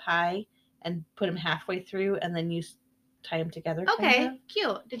 ponytails up high and put them halfway through, and then you tie them together. Okay, kind of.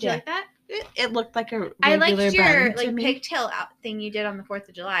 cute. Did you like that? It looked like a regular I liked your bun to me. pigtail out thing you did on the 4th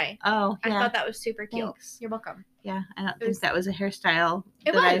of July. Oh, yeah. I thought that was super cute. Thanks. You're welcome. Yeah, I don't think that was a hairstyle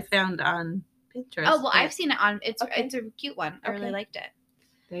that I found on Pinterest. Oh, well, I've seen it on. It's a cute one. I really liked it.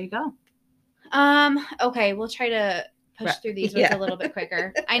 There you go. Okay, we'll try to push through these ones a little bit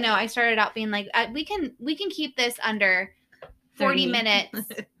quicker. I know I started out being like, we can keep this under 40 minutes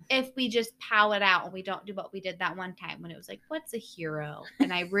if we just pow it out and we don't do what we did that one time when it was like, what's a hero?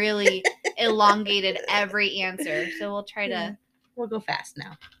 And I really elongated every answer. So we'll try to. We'll go fast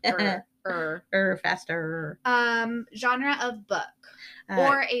now. Faster. Genre of book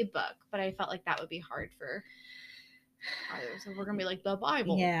or a book, but I felt like that would be hard for others. So we're gonna be like the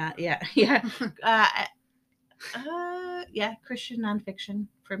Bible. Yeah. Christian nonfiction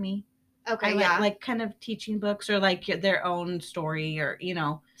for me. Okay, I like kind of teaching books or like their own story or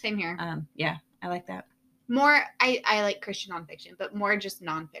Same here. I like that. More, I like Christian nonfiction, but more just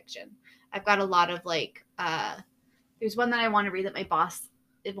nonfiction. I've got a lot of there's one that I want to read that my boss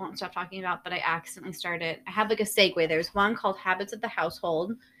won't stop talking about, but I accidentally started. I have a segue. There's one called Habits of the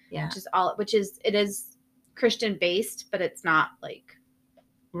Household. Yeah. It is Christian based, but it's not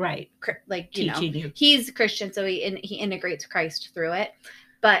right. Teaching you. He's Christian, so he integrates Christ through it.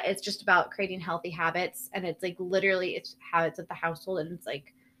 But it's just about creating healthy habits, and it's literally it's habits of the household, and it's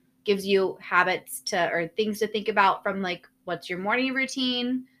gives you habits or things to think about from what's your morning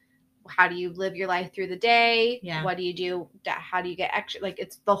routine, how do you live your life through the day, what do you do, how do you get extra,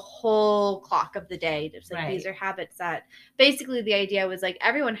 it's the whole clock of the day. It's these are habits that basically the idea was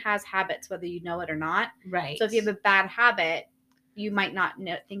everyone has habits whether you know it or not. Right. So if you have a bad habit, you might not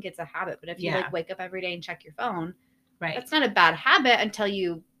think it's a habit, but if you wake up every day and check your phone. Right. That's not a bad habit until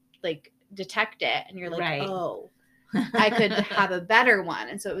you detect it and you're oh, I could have a better one.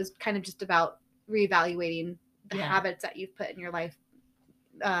 And so it was kind of just about reevaluating the habits that you've put in your life,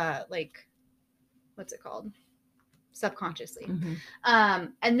 what's it called? Subconsciously. Mm-hmm.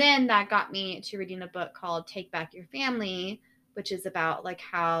 And then that got me to reading a book called Take Back Your Family, which is about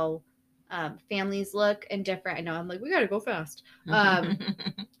how families look in different, I know I'm we gotta go fast,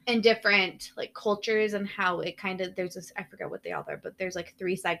 in different cultures and how it kind of, there's this, I forget what they all are, but there's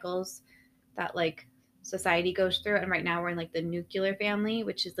 3 cycles that society goes through. And right now we're in the nuclear family,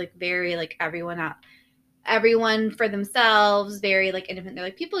 which is very everyone for themselves, very independent.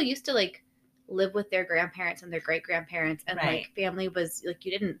 They're people used to live with their grandparents and their great grandparents, and family was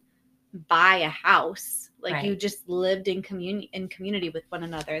you didn't buy a house, you just lived in community with one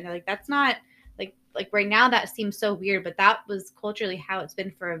another. And they're that's not right now that seems so weird, but that was culturally how it's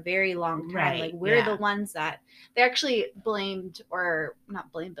been for a very long time. We're the ones that they actually blamed, or not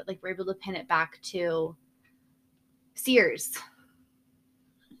blamed, but we're able to pin it back to Sears.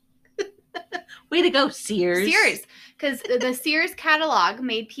 Way to go, Sears. Because the Sears catalog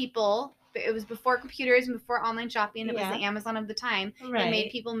made people, it was before computers and before online shopping. It was the Amazon of the time. Right. It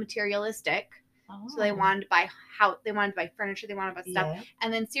made people materialistic. Oh. So they wanted to buy furniture, they wanted to buy stuff. Yeah.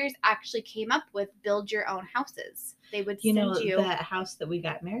 And then Sears actually came up with build your own houses. They would send you. That house that we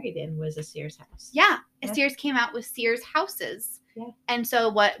got married in was a Sears house. Yeah. Sears came out with Sears houses. Yeah. And so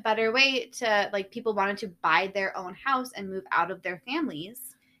what better way to people wanted to buy their own house and move out of their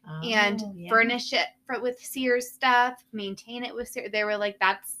families and furnish it with Sears stuff, maintain it with Sears. They were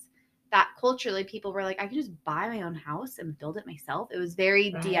that culturally people were I can just buy my own house and build it myself. It was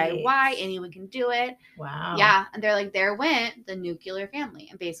very DIY. Anyone can do it. Wow. Yeah. And they're there went the nuclear family.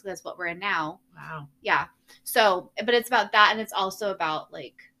 And basically that's what we're in now. Wow. Yeah. So, but it's about that. And it's also about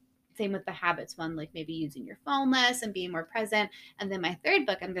same with the habits one, maybe using your phone less and being more present. And then my third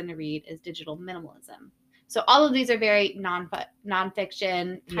book I'm going to read is Digital Minimalism. So all of these are very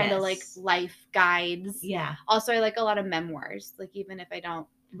nonfiction, kind of life guides. Yeah. Also, I like a lot of memoirs. Even if I don't.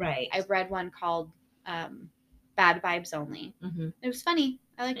 Right. I read one called Bad Vibes Only. Mm-hmm. It was funny.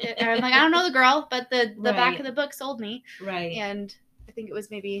 I liked it. I'm I don't know the girl, but the back of the book sold me. Right. And I think it was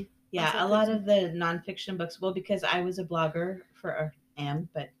maybe. Yeah, a lot of the nonfiction books. Well, because I was a blogger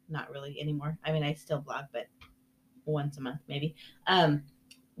but not really anymore. I mean, I still blog, but once a month maybe.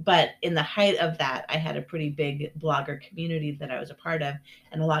 But in the height of that, I had a pretty big blogger community that I was a part of,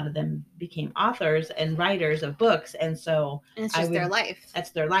 and a lot of them became authors and writers of books. And so it's just their life. That's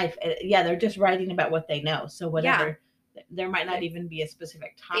their life. Yeah, they're just writing about what they know. So whatever, there might not even be a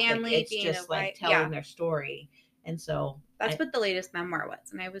specific topic. It's just telling their story. And so that's what the latest memoir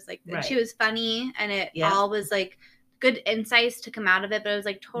was. And I was she was funny, and it all was good insights to come out of it, but it was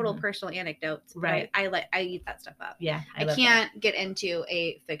like total Mhm. personal anecdotes. But Right. I eat that stuff up. Yeah. I love can't get into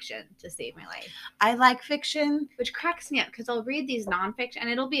a fiction to save my life. I like fiction. Which cracks me up because I'll read these nonfiction and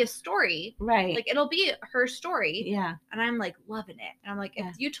it'll be a story. Right. Like it'll be her story. Yeah. And I'm like loving it. And I'm like, Yeah.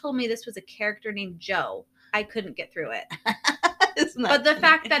 if you told me this was a character named Joe, I couldn't get through it. Isn't that But the funny?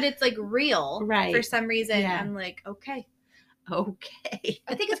 fact that it's like real Right. for some reason, Yeah. I'm like, okay. Okay.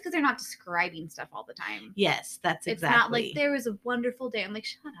 I think it's because they're not describing stuff all the time. Yes, that's It's exactly. not like there was a wonderful day. I'm like,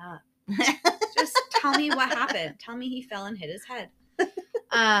 shut up. Just tell me what happened. Tell me he fell and hit his head.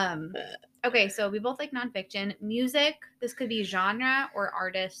 Okay, so we both like nonfiction. Music, this could be genre or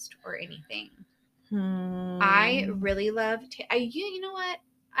artist or anything. I really love you know what?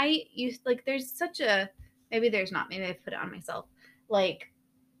 I used like there's such a maybe there's not, maybe I put it on myself. Like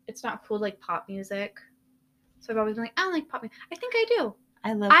it's not cool to like pop music. So I've always been like, I don't like pop music. I think I do.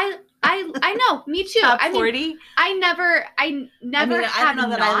 I love I know, me too. top I mean, 40. I never I don't know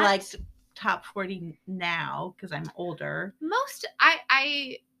that I liked top 40 now because I'm older. Most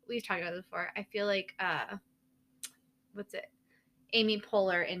we've talked about this before. I feel like what's it? Amy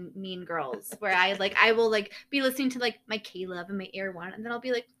Poehler in Mean Girls, where I will like be listening to like my K-Love and my Air One, and then I'll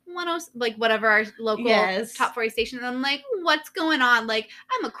be like like whatever our local top 40 station, and I'm like, what's going on? Like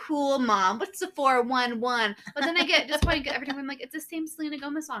I'm a cool mom. What's the 411? But then I get disappointed every time. I'm like, it's the same Selena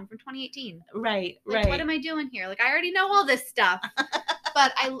Gomez song from 2018. Right, like, right. What am I doing here? Like I already know all this stuff.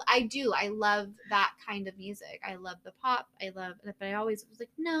 But I love that kind of music. I love the pop. But I always was like,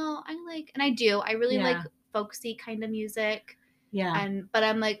 no, I really like folksy kind of music. Yeah. But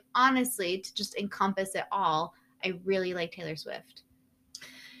I'm like, honestly, to just encompass it all, I really like Taylor Swift.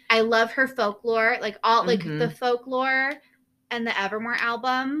 I love her folklore, like all like the folklore and the Evermore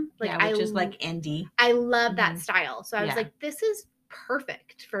album. Like which is like indie. I love that style. So I was like, this is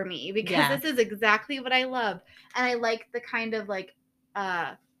perfect for me because this is exactly what I love. And I like the kind of like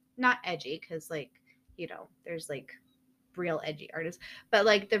not edgy, because like, you know, there's like real edgy artists, but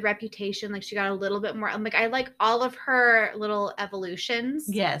like the Reputation, like she got a little bit more. I'm like, I like all of her little evolutions.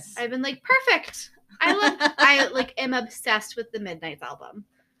 Yes. I've been like, perfect. I like am obsessed with the Midnights album.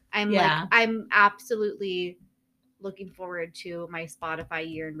 I'm absolutely looking forward to my Spotify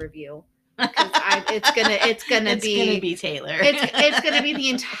year in review. It's gonna be Taylor. It's gonna be the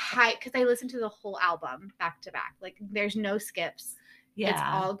entire, because I listened to the whole album back to back. Like there's no skips. Yeah. It's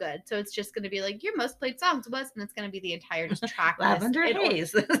all good. So it's just going to be like your most played songs was, and it's going to be the entire just track Lavender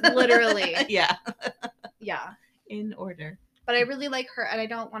Haze. Literally. Yeah. Yeah. In order. But I really like her, and I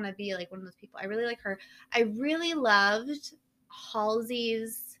don't want to be like one of those people. I really like her. I really loved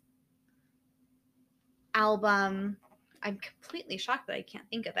Halsey's album. I'm completely shocked that I can't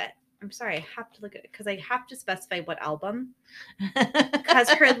think of it. I'm sorry. I have to look at it because I have to specify what album. Because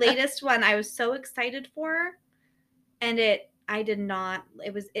her latest one I was so excited for, and it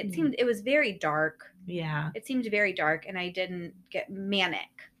was very dark. Yeah. It seemed very dark, and I didn't get Manic.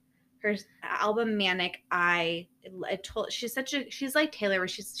 Her album Manic, she's like Taylor, where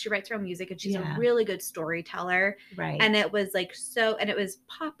she writes her own music, and she's a really good storyteller. Right. And it was like and it was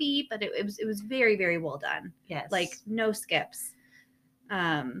poppy, but it was very, very well done. Yes. Like no skips.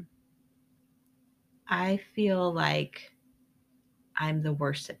 I feel like I'm the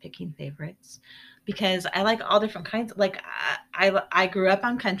worst at picking favorites, because I like all different kinds. Like I grew up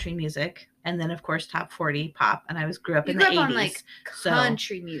on country music, and then of course top 40 pop, and I grew up in the 80s on like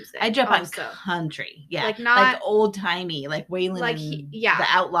country music. I grew up on country, like not like old timey, like Waylon, like the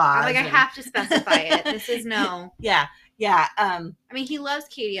Outlaws. I have to specify it. This is no. Yeah. I mean, he loves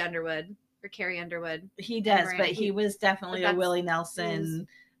Carrie Underwood. He does, but he was definitely a Willie Nelson.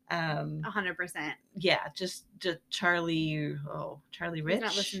 100%. Yeah, just Charlie Rich. He's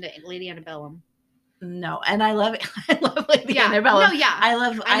not listening to Lady Antebellum. No, and I love it. I love Lady Antebellum. No, yeah. I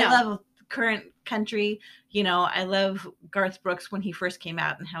love current country. You know, I love Garth Brooks when he first came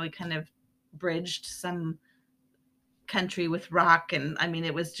out and how he kind of bridged some country with rock, and I mean,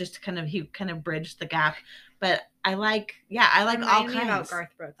 it was just he kind of bridged the gap. But I like all kinds. About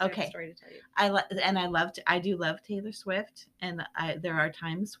Garth Brooks. Okay. I have a story to tell you. I do love Taylor Swift, and there are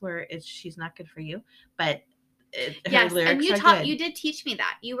times where she's not good for you, but her lyrics are good. You did teach me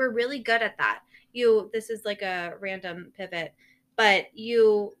that. You were really good at that. This is like a random pivot, but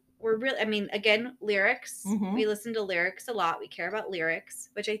you were really, I mean, again, lyrics. Mm-hmm. We listen to lyrics a lot. We care about lyrics,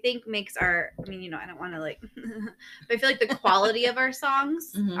 which I think makes I don't want to like, but I feel like the quality of our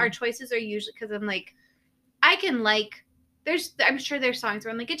songs, mm-hmm. our choices are usually, because I'm like, I can like, I'm sure there's songs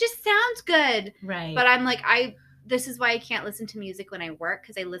where I'm like, it just sounds good. Right. But I'm like, this is why I can't listen to music when I work,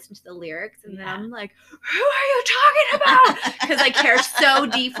 because I listen to the lyrics and then I'm like, who are you talking about? Because I care so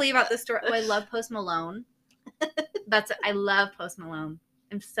deeply about the story. Oh, I love Post Malone. I love Post Malone.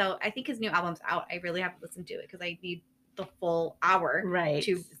 I think his new album's out. I really haven't listened to it because I need the full hour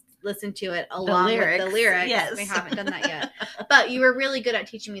to listen to it along with the lyrics. Yes. I haven't done that yet. But you were really good at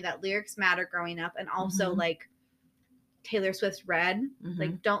teaching me that lyrics matter growing up, and also like Taylor Swift's Red.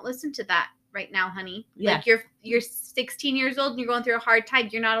 Like, don't listen to that right now, honey. Yeah. Like, you're 16 years old and you're going through a hard time.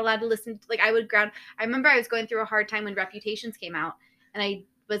 You're not allowed to listen to, like, I remember I was going through a hard time when Reputations came out, and I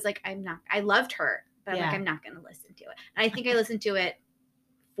was like, I loved her, but I'm like, I'm not going to listen to it. And I think I listened to it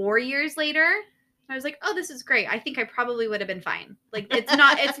 4 years later. I was like, oh, this is great. I think I probably would have been fine. Like, but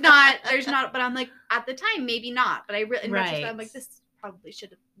I'm like, at the time, maybe not. But in retrospect, I'm like, this probably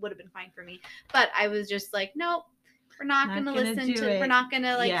would have been fine for me. But I was just like, nope, we're not going to listen to it. We're not going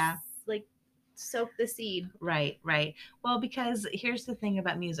to like soak the seed. Right. Well, because here's the thing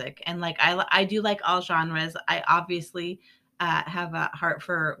about music. And like, I do like all genres. I obviously have a heart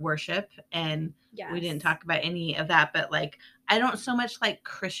for worship, and we didn't talk about any of that, but like, I don't so much like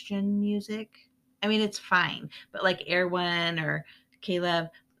Christian music. I mean, it's fine, but like Erwin or Caleb,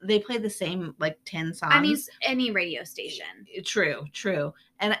 they play the same like 10 songs. I mean, any radio station. True.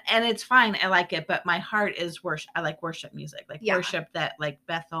 And it's fine. I like it, but my heart is worship. I like worship music, like worship that like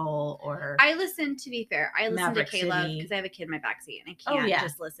Bethel or. I listen to Caleb because I have a kid in my backseat and I can't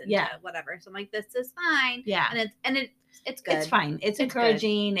just listen to whatever. So I'm like, this is fine. Yeah. And it's good. It's fine. It's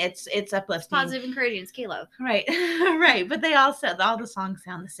encouraging. Good. It's uplifting. It's positive, encouraging. It's Caleb. Right. Right. But they all the songs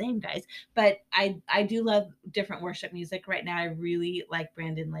sound the same, guys. But I do love different worship music. Right now, I really like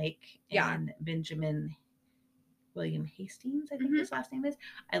Brandon Lake and Benjamin William Hastings, I think his last name is.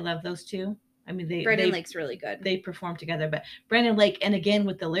 I love those two. I mean, Brandon Lake's really good. They perform together, but Brandon Lake, and again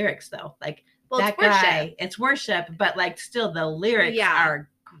with the lyrics though, like that guy, it's worship, but like still the lyrics are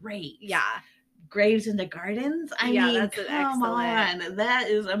great. Yeah. Graves in the Gardens. I mean, come on, that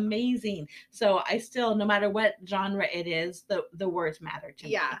is amazing. So I still, no matter what genre it is, the words matter to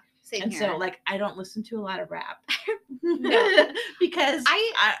me. Yeah. Same and here. So like, I don't listen to a lot of rap because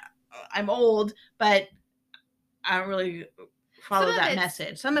I'm old, but I don't really follow that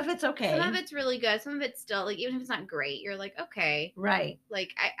message. Some of it's okay. Some of it's really good. Some of it's still like, even if it's not great, you're like, okay, right.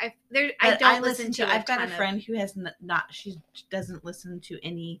 Like I don't listen to. I've got a friend who has she doesn't listen to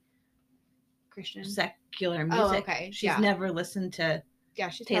any Christian secular music. Oh, okay. She's never listened to. Yeah,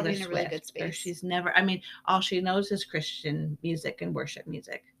 she's Taylor probably in a really Swift, good space. Or she's never. I mean, all she knows is Christian music and worship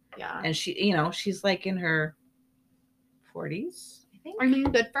music. Yeah, and she's like in her 40s, I think. I mean,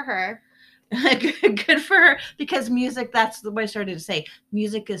 good for her. Good for her, because music, that's what I started to say.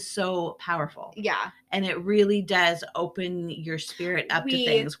 Music is so powerful. Yeah. And it really does open your spirit up to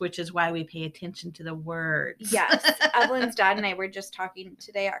things, which is why we pay attention to the words. Yes. Evelyn's dad and I were just talking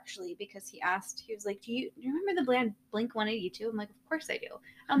today, actually, because he was like, do you remember the band Blink-182? I'm like, of course I do.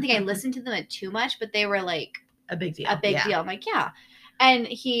 I don't think I listened to them too much, but they were like a big deal. I'm like, yeah. And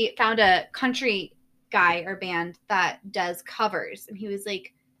he found a country guy or band that does covers, and he was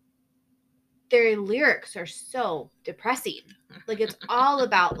like, their lyrics are so depressing. Like, it's all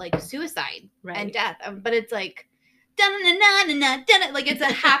about like suicide and death. But it's like, like, it's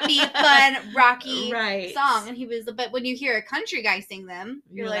a happy, fun, rocky song. And he was, but when you hear a country guy sing them,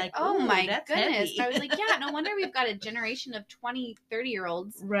 you're like, oh my goodness. Heavy. I was like, yeah, no wonder we've got a generation of 20,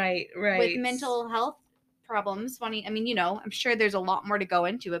 30-year-olds with mental health problems. Funny. I mean, I'm sure there's a lot more to go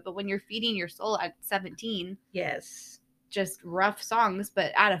into it, but when you're feeding your soul at 17, yes, just rough songs,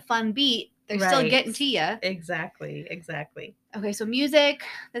 but at a fun beat, they're still getting to you. Exactly. Okay, so music.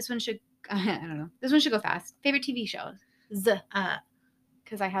 This one should, I don't know. This one should go fast. Favorite TV shows?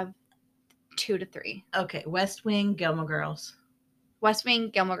 Because I have 2 to 3. Okay, West Wing, Gilmore Girls. West Wing,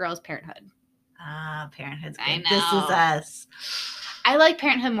 Gilmore Girls, Parenthood. Parenthood's good. I know. This Is Us. I like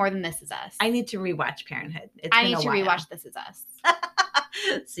Parenthood more than This Is Us. I need to rewatch Parenthood. I need to rewatch This Is Us.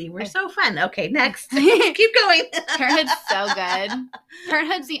 See, we're so fun. Okay, next. Keep going. Parenthood's so good.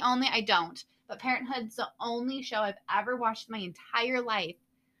 Parenthood's Parenthood's the only show I've ever watched my entire life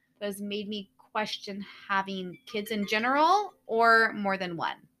that has made me question having kids in general or more than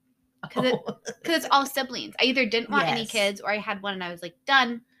one. Because it's all siblings. I either didn't want any kids or I had one and I was like,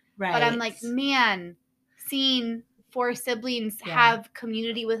 done. Right. But I'm like, man, seeing 4 siblings have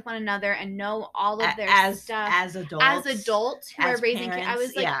community with one another and know all of their stuff as adults who are raising kids. I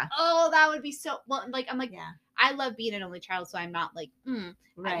was like, oh, that would be so well. Like, I'm like, I love being an only child, so I'm not like,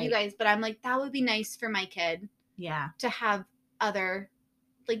 you guys, but I'm like, that would be nice for my kid. Yeah. To have other,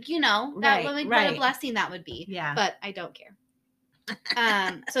 like, that would what a blessing that would be. Yeah. But I don't care.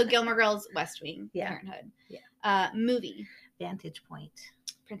 So Gilmore Girls, West Wing, Parenthood. Yeah. Movie. Vantage Point.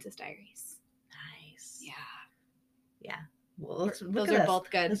 Princess Diaries. Nice. Yeah. Yeah. Well, those are both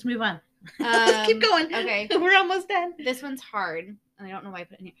good. Let's move on. Let's keep going. Okay. We're almost done. This one's hard, and I don't know why I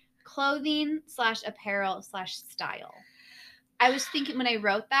put it in here. Clothing/apparel/style. I was thinking when I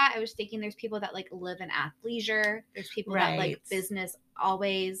wrote that, I was thinking there's people that like live in athleisure. There's people that like business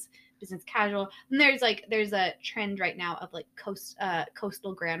always, business casual. And there's a trend right now of like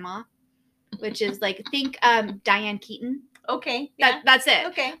coastal grandma, which is like think Diane Keaton. Okay. That's it.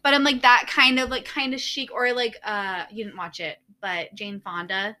 Okay. But I'm like that kind of chic, or like you didn't watch it, but Jane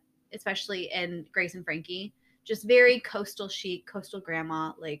Fonda, especially in Grace and Frankie, just very coastal chic, coastal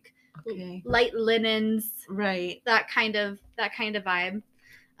grandma, like light linens, right? That kind of vibe.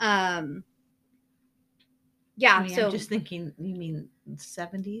 So I'm just thinking, you mean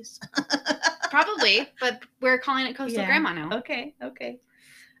 70s? Probably, but we're calling it coastal grandma now. Okay.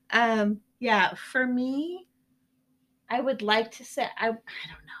 For me, I would like to say I don't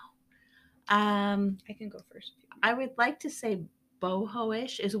know. I can go first. I would like to say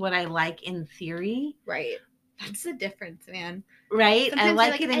boho-ish is what I like in theory. Right. That's the difference, man. Right? Sometimes I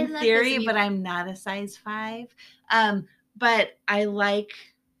like it in theory, but I'm not a size 5. But I like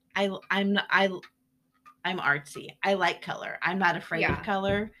I'm artsy. I like color. I'm not afraid of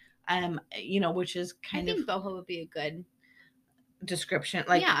color. Which is kind of, I think boho would be a good description.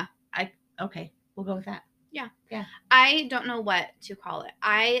 Like okay, we'll go with that. Yeah. I don't know what to call it.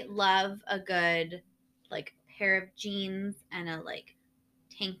 I love a good like pair of jeans and a like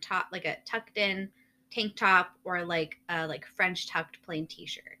tank top, like a tucked in tank top, or like French tucked plain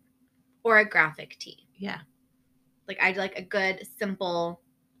t-shirt, or a graphic tee. Yeah. Like I'd like a good simple.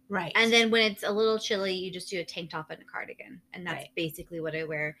 Right. And then when it's a little chilly, you just do a tank top and a cardigan. And that's basically what I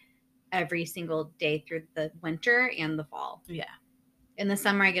wear every single day through the winter and the fall. Yeah. In the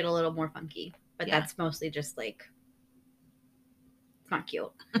summer, I get a little more funky, but that's mostly just like, it's not cute.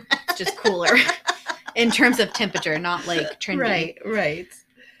 It's just cooler in terms of temperature, not like trendy. Right.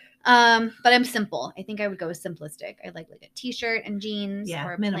 But I'm simple. I think I would go with simplistic. I like a t-shirt and jeans. Yeah,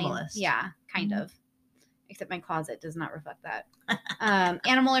 or minimalist. Plain, kind of. Except my closet does not reflect that.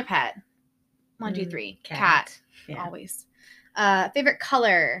 Animal or pet? 1, 2, 3. Cat. Yeah. Always. Favorite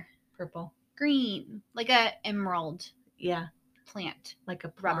color? Purple. Green. Like a emerald. Yeah. Plant. Like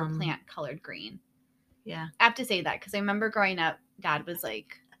a rubber plant colored green. Yeah. I have to say that because I remember growing up, Dad was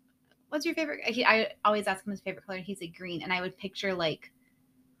like, what's your favorite? I always ask him his favorite color, and he'd say green. And I would picture like,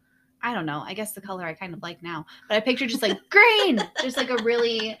 I don't know, I guess the color I kind of like now. But I picture just like green. Just like a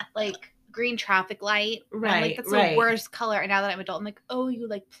really like green traffic light. Right. I'm like, that's the worst color. And now that I'm an adult, I'm like, oh, you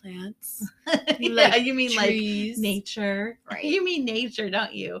like plants? You you mean trees. Like nature. Right. You mean nature,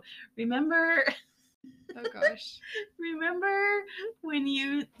 don't you? Remember? Oh gosh. Remember when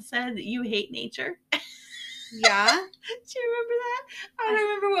you said that you hate nature? Yeah. Do you remember that? I don't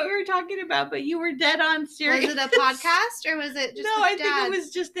remember what we were talking about, but you were dead on serious. Was it a podcast or was it just No, I think it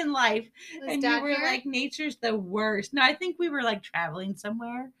was just in life. And you were here? like, nature's the worst. No, I think we were like traveling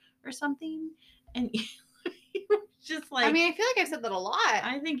somewhere or something. And you were just like, I mean, I feel like I've said that a lot.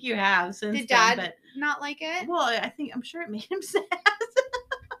 I think you have since Did Dad not like it? Well, I'm sure it made him sad.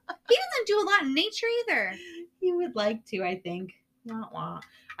 He doesn't do a lot in nature either. He would like to, I think. Wah, wah.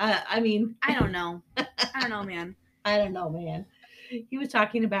 I mean, I don't know. I don't know, man. I don't know, man. He was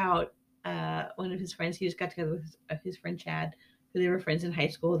talking about one of his friends. He just got together with his friend Chad, who they were friends in high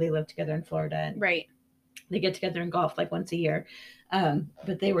school. They lived together in Florida. And right. They get together and golf like once a year.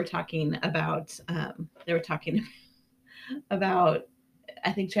 But they were talking about, I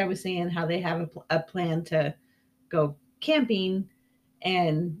think Chad was saying how they have a plan to go camping,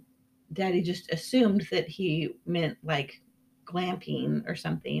 and Daddy just assumed that he meant like glamping or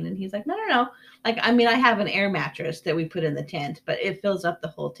something. And he's like, no. Like, I mean, I have an air mattress that we put in the tent, but it fills up the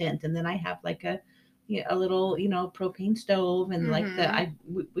whole tent. And then I have like a little, propane stove. And like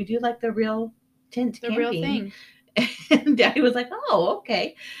we do like the real tent camping. The real thing. And Daddy was like, oh,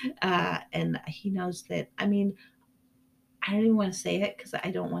 okay. And he knows that, I mean, I don't even want to say it because I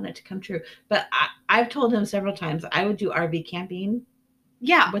don't want it to come true. But I've told him several times I would do RV camping.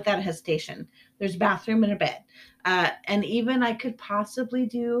 Yeah. Without a hesitation. There's a bathroom and a bed. And even I could possibly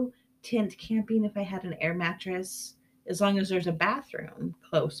do tent camping if I had an air mattress, as long as there's a bathroom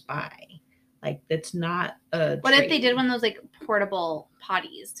close by. Like, that's not a What if they did one of those like portable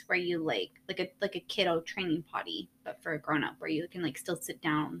potties where you like a kiddo training potty, but for a grown up, where you can like still sit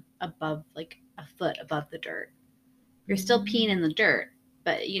down above like a foot above the dirt. You're still peeing in the dirt,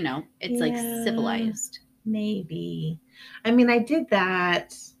 but it's like civilized. Maybe. I mean, I did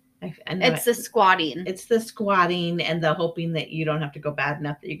that. It's the squatting. It's the squatting and the hoping that you don't have to go bad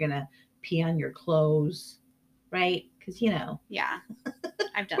enough that you're going to pee on your clothes, right? Because, Yeah.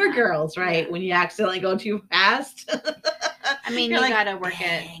 I've done We're girls, right? Yeah. When you accidentally go too fast. I mean, you got to work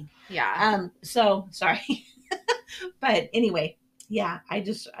it. Yeah. So sorry. But anyway, yeah,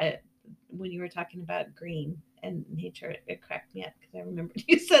 when you were talking about green and nature, it cracked me up because I remember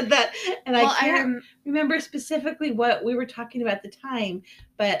you said that, and I can't remember specifically what we were talking about at the time,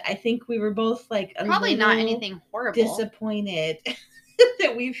 but I think we were both like probably not anything horrible, disappointed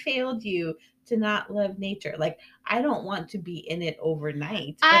that we failed you to not love nature. Like, I don't want to be in it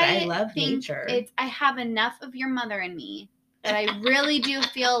overnight, but I love nature. I have enough of your mother in me that I really do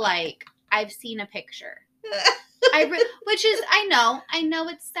feel like I've seen a picture. Which is, I know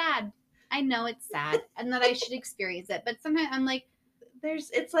it's sad. I know it's sad and that I should experience it. But sometimes I'm like,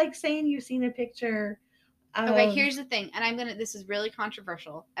 it's like saying you've seen a picture. Okay, here's the thing. And this is really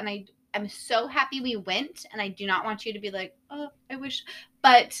controversial. And I'm so happy we went. And I do not want you to be like, oh, I wish.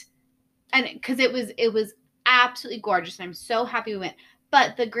 But, and because it was absolutely gorgeous. And I'm so happy we went.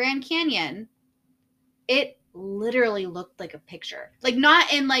 But the Grand Canyon, it literally looked like a picture. Like,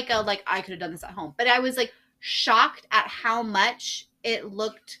 not in like I could have done this at home. But I was like, shocked at how much it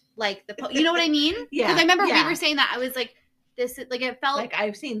looked like you know what I mean? Yeah. Because I remember we were saying that. I was like, this is like, it felt like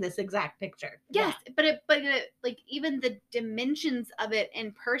I've seen this exact picture. Yes, yeah. but it like even the dimensions of it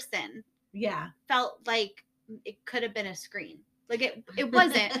in person, felt like it could have been a screen. Like it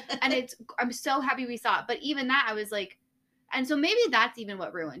wasn't, and I'm so happy we saw it. But even that, I was like, and so maybe that's even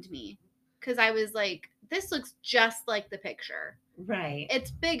what ruined me, because I was like, this looks just like the picture. Right.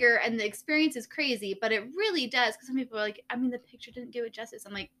 It's bigger and the experience is crazy, but it really does. Because some people are like, I mean, the picture didn't give it justice.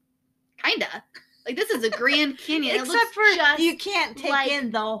 I'm like, kinda. Like, this is a Grand Canyon. Except for you can't take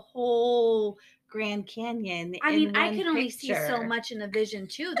in the whole Grand Canyon. I mean, I can only see so much in the vision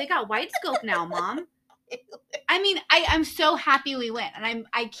too. They got wide scope now, Mom. I mean, I'm so happy we went, and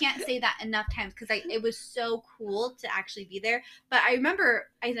I can't say that enough times because it was so cool to actually be there. But I remember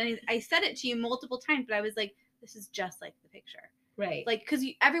I said it to you multiple times, but I was like, this is just like the picture. Right. Like, because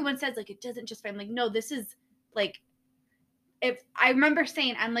everyone says, like, it doesn't just, I'm like, no, this is, like, if, I remember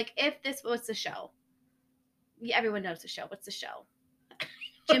saying, I'm like, if this was the show, everyone knows the show. What's the show?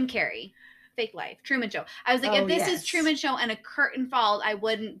 Jim Carrey, Fake Life, Truman Show. I was like, if this is Truman Show and a curtain falls, I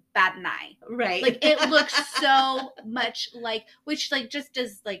wouldn't bat an eye. Right. Like, it looks so much like, which, like, just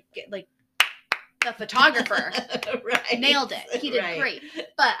does, like, the photographer nailed it. He did great.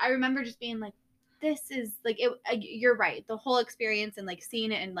 But I remember just being like, this is like it. You're right. The whole experience and like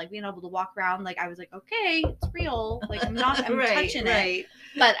seeing it and like being able to walk around, like I was like, okay, it's real. Like I'm touching it.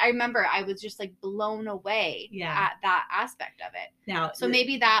 But I remember I was just like blown away at that aspect of it. Now, so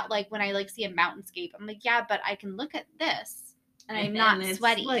maybe that like when I like see a mountainscape, I'm like, yeah, but I can look at this and I'm not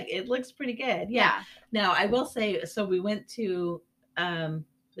sweaty. Like it looks pretty good. Yeah. Now I will say, so we went to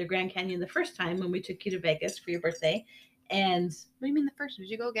the Grand Canyon the first time when we took you to Vegas for your birthday, and what do you mean the first?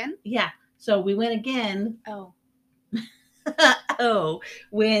 Did you go again? Yeah. So we went again.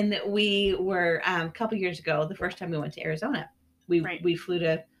 When we were a couple years ago, the first time we went to Arizona, we flew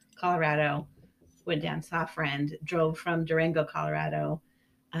to Colorado, went down, saw a friend, drove from Durango, Colorado,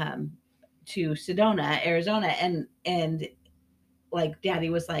 to Sedona, Arizona, and like Daddy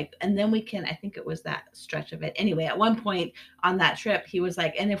was like, and then we can, I think it was that stretch of it. Anyway, at one point on that trip, he was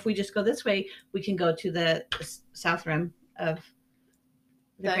like, and if we just go this way, we can go to the south rim of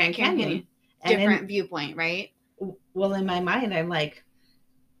the Grand Canyon. Different viewpoint, right? Well, in my mind, I'm like,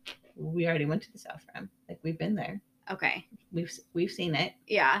 we already went to the south rim. Like, we've been there. Okay. We've seen it.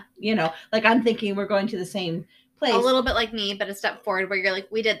 Yeah. You know, like I'm thinking we're going to the same place. A little bit like me, but a step forward where you're like,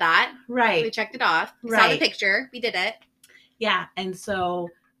 we did that. Right. We checked it off. We saw the picture. We did it. Yeah. And so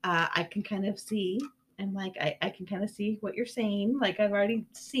I can kind of see, I'm like, I can kind of see what you're saying. Like, I've already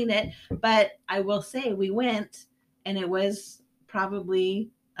seen it. But I will say we went, and it was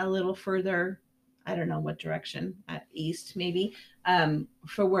probably a little further, I don't know what direction, east maybe,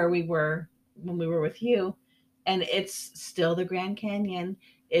 for where we were when we were with you. And it's still the Grand Canyon.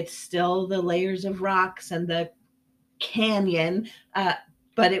 It's still the layers of rocks and the canyon,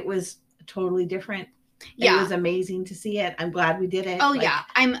 but it was totally different. Yeah. It was amazing to see it. I'm glad we did it. Oh, like, yeah.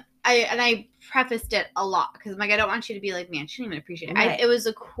 I prefaced it a lot because I'm like, I don't want you to be like, man, she didn't even appreciate it. Right. It was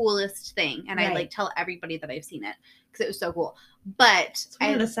the coolest thing. And I like tell everybody that I've seen it because it was so cool. But it's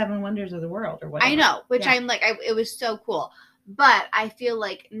one of the 7 wonders of the world or whatever. I know, which I'm like, it was so cool. But I feel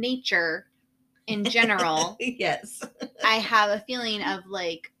like nature in general. Yes. I have a feeling of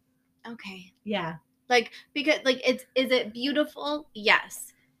like, okay. Yeah. Like, because like, is it beautiful?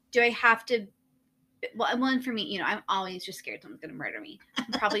 Yes. Do I have to? Well, and for me, you know, I'm always just scared someone's going to murder me.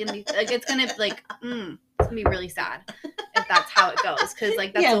 I'm probably going to be like, it's going to like, it's going to be really sad if that's how it goes. Cause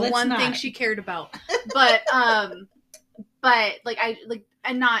like, that's the one thing she cared about. But like,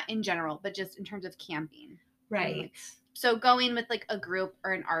 and not in general, but just in terms of camping. Right. So going with like a group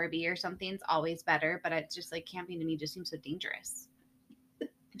or an RV or something is always better, but it's just like camping to me just seems so dangerous. It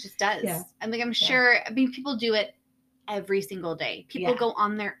just does. Yeah. And like I'm sure, I mean, people do it every single day. People Yeah. go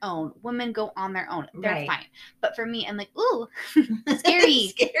on their own. Women go on their own. They're Right. fine. But for me, I'm like, ooh, scary.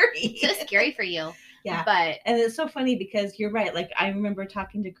 Scary. So scary for you. Yeah. But and it's so funny because you're right. Like I remember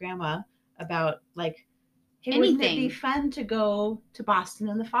talking to Grandma about like, hey, wouldn't it be anything. fun to go to Boston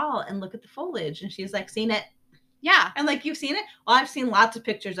in the fall and look at the foliage? And she's like, seen it. Yeah. And like, you've seen it? Well, I've seen lots of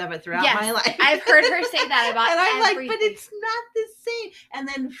pictures of it throughout Yes, my life. I've heard her say that about and I'm everything. like, but it's not the same. And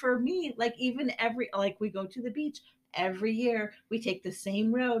then for me, like even like we go to the beach every year, we take the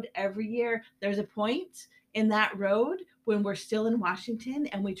same road every year. There's a point in that road when we're still in Washington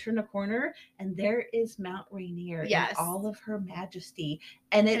and we turn a corner and there is Mount Rainier in all of her majesty.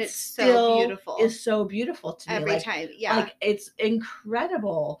 And it's still so beautiful. Is so beautiful to me. Every like, time. Yeah. Like it's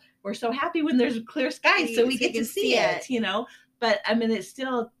incredible. We're so happy when there's clear skies so we get to see it, you know. But I mean, it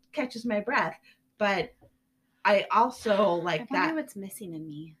still catches my breath. But I also like I wonder that. What's missing in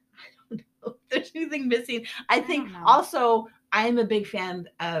me? I don't know if there's anything missing. I think also I'm a big fan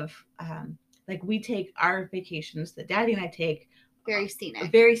of like we take our vacations that Daddy and I take very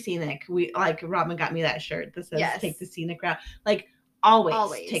scenic. Very scenic. We like Robin got me that shirt that says take the scenic route. Like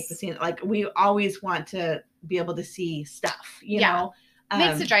always take the scenic. Like we always want to be able to see stuff, you know.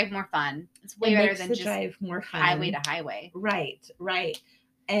 Makes the drive more fun. It's way better than just drive more fun. Highway to highway. Right.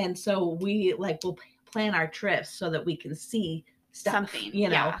 And so we like will plan our trips so that we can see stuff, something, you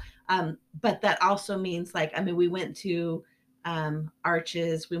know. But that also means like, I mean, we went to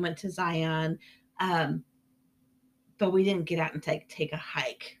Arches, we went to Zion, but we didn't get out and take a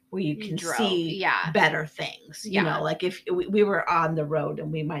hike where you can see better things, you know, like if we were on the road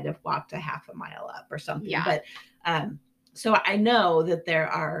and we might have walked a half a mile up or something, but so I know that there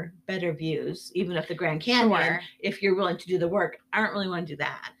are better views, even if the Grand Canyon, if you're willing to do the work. I don't really want to do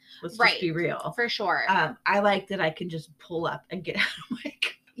that. Let's just be real. For sure. I like that I can just pull up and get out of my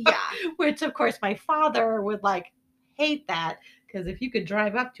car. Yeah. Which, of course, my father would like hate that because if you could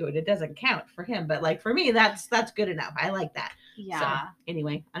drive up to it, it doesn't count for him. But like for me, that's good enough. I like that. Yeah. So,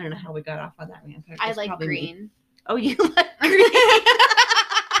 anyway, I don't know how we got off on that, man. I like green. Me. Oh, you like green?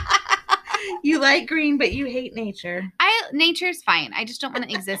 You like green, but you hate nature. Nature's fine. I just don't want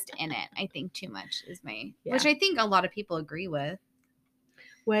to exist in it. I think too much is which I think a lot of people agree with.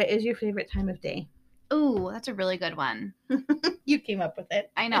 What is your favorite time of day? Ooh, that's a really good one. You came up with it.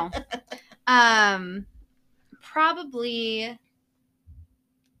 I know. Probably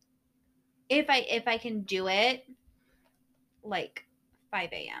if I can do it, like 5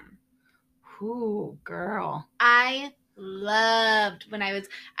 a.m. Ooh, girl. I loved when I've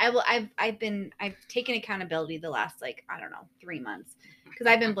taken accountability the last 3 months because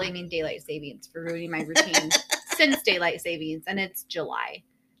I've been blaming daylight savings for ruining my routine since daylight savings, and it's July.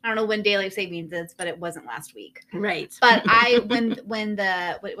 I don't know when daylight savings is, but it wasn't last week. Right. But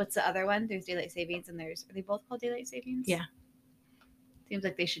what's the other one? There's daylight savings and are they both called daylight savings? Yeah. Seems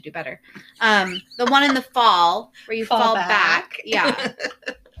like they should do better. The one in the fall where you fall back. Yeah.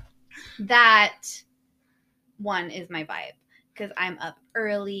 That one is my vibe because I'm up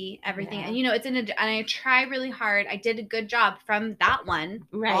early, everything. And and I try really hard. I did a good job from that one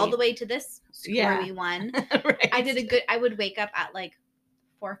all the way to this screwy one. Right. I would wake up at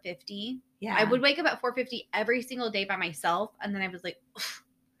 4:50. Yeah. I would wake up at 4:50 every single day by myself. And then I was like,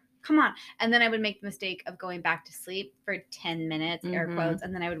 come on. And then I would make the mistake of going back to sleep for 10 minutes, air quotes.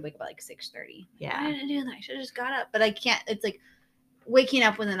 And then I would wake up at 6:30. Yeah. I didn't do that. I should have just got up. But I can't. It's like waking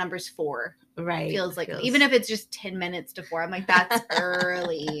up when the number's 4. Right. Feels even if it's just 10 minutes to 4, I'm like, that's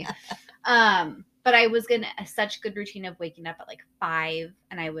early. But I was getting such good routine of waking up at 5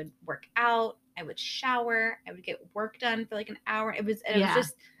 and I would work out. I would shower. I would get work done for an hour. It was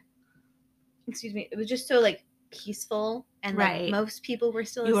just, it was just so peaceful. And most people were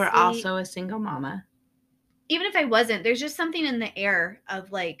still asleep. You were also a single mama. Even if I wasn't, there's just something in the air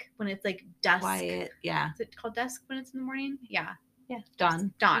of when it's dusk. Quiet. Yeah. Is it called dusk when it's in the morning? Yeah. Yeah.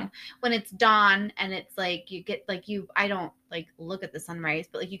 Dawn. Yeah. When it's dawn and it's you get I don't look at the sunrise,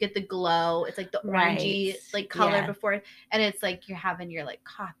 but you get the glow. It's the orangey color before, and it's you're having your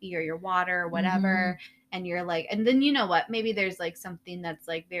coffee or your water or whatever, and you're and then you know what? Maybe there's something that's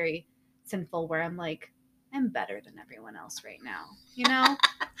very sinful where I'm better than everyone else right now.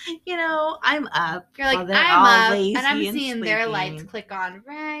 I'm up. You're I'm up, and I'm seeing their lights click on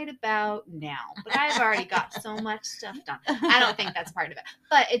right about now. But I've already got so much stuff done. I don't think that's part of it.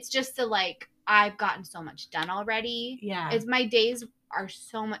 But it's just I've gotten so much done already. Yeah. My days are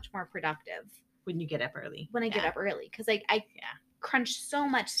so much more productive. When you get up early. When I get up early. Because I crunch so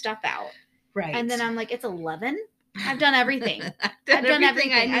much stuff out. Right. And then I'm it's 11. I've done everything. I've done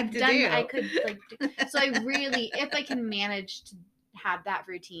everything I need to do. I could so I really, if I can manage to have that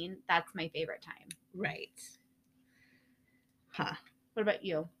routine, that's my favorite time. Right. Huh. What about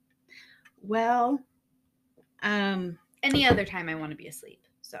you? Well, any other time I want to be asleep.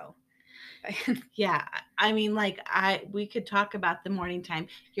 So yeah, I mean, like we could talk about the morning time.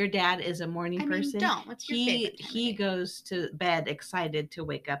 Your dad is a morning person. Don't. What's your favorite time he goes to bed excited to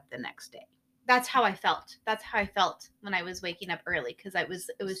wake up the next day. That's how I felt. That's how I felt when I was waking up early because it was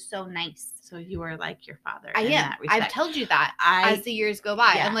so nice. So you are like your father. I am. I've told you that as the years go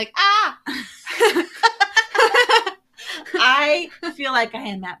by. Yeah. I'm like, I feel like I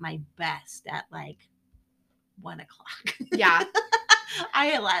am at my best at like 1 o'clock. Yeah.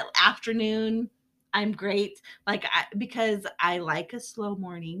 I like afternoon. I'm great. Like because I like a slow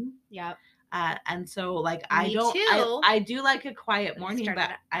morning. Yep. And so like Me too. I do like a quiet morning,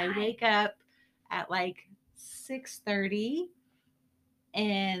 but I wake up at like 6:30,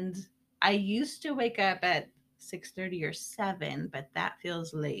 and I used to wake up at 6:30 or 7, but that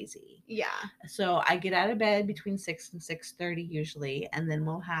feels lazy. Yeah. So I get out of bed between 6 and 6:30 usually, and then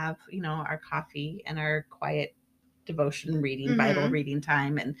we'll have, our coffee and our quiet devotion reading, Bible reading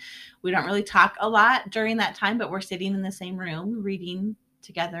time. And we don't really talk a lot during that time, but we're sitting in the same room reading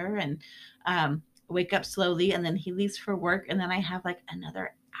together, and wake up slowly. And then he leaves for work, and then I have like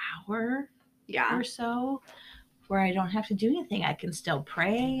another hour or so where I don't have to do anything. I can still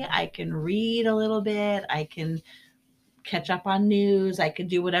pray. I can read a little bit. I can catch up on news. I can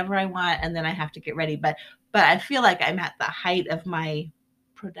do whatever I want, and then I have to get ready. But I feel like I'm at the height of my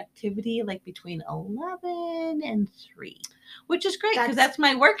productivity, like between 11 and 3, which is great because that's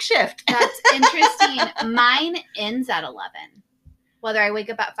my work shift. That's interesting. Mine ends at 11, whether I wake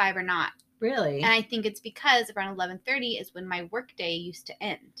up at 5 or not. Really? And I think it's because around 11:30 is when my work day used to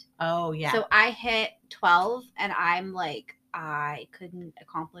end. Oh, yeah. So I hit 12 and I'm like, I couldn't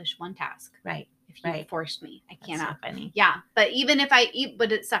accomplish one task. Right. If you forced me. I cannot. That's so funny. Yeah. But even if I eat,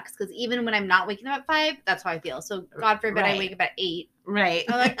 but it sucks because even when I'm not waking up at 5, that's how I feel. So God forbid I wake up at 8. Right.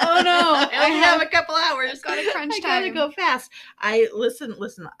 I'm like, oh no, I only have a couple hours. Got a crunch time. I gotta go fast. Listen,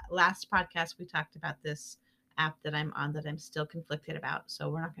 last podcast we talked about this app that I'm on that I'm still conflicted about. So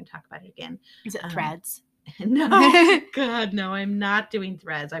we're not going to talk about it again. Is it Threads? No, God, no, I'm not doing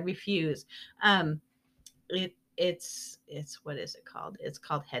Threads. I refuse. It's what is it called? It's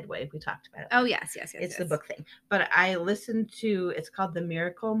called Headway. We talked about it. Oh, yes. It's the book thing. But I listened to, it's called The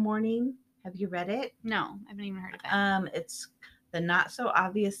Miracle Morning. Have you read it? No, I haven't even heard of it. It's the not so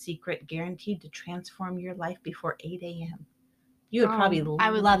obvious secret guaranteed to transform your life before 8 a.m. You would probably love it. I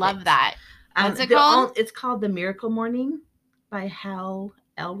would love that. What's it called? It's called The Miracle Morning by Hal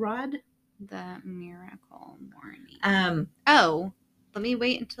Elrod. The Miracle Morning. Oh, let me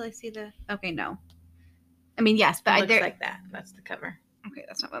wait until I see the. Okay, no. I mean, yes, but it looks like that. That's the cover. Okay,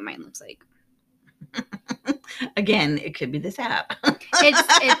 that's not what mine looks like. Again, it could be this app.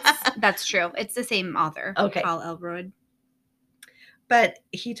 it's that's true. It's the same author. Okay, Hal Elrod. But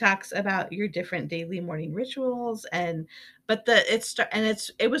he talks about your different daily morning rituals, it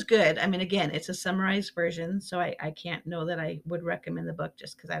was good. I mean, again, it's a summarized version, so I can't know that I would recommend the book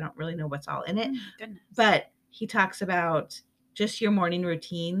just because I don't really know what's all in it. Goodness. But he talks about just your morning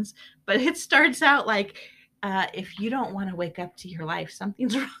routines, but it starts out like, if you don't want to wake up to your life,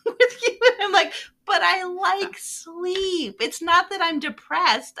 something's wrong with you. And I'm like, but I like sleep. It's not that I'm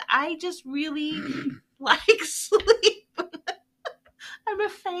depressed. I just really like sleep. I'm a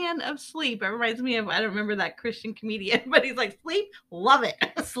fan of sleep. It reminds me of, I don't remember that Christian comedian, but he's like, sleep, love it.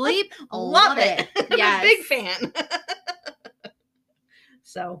 Sleep, love it. Yes. I'm a big fan.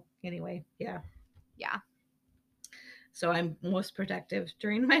 So anyway, yeah. So I'm most productive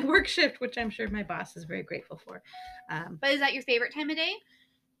during my work shift, which I'm sure my boss is very grateful for. But is that your favorite time of day?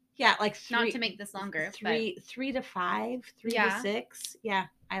 Yeah, like not to make this longer. 3 to 5, 3 to 6. Yeah,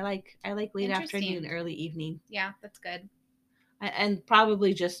 I like late afternoon, early evening. Yeah, that's good. And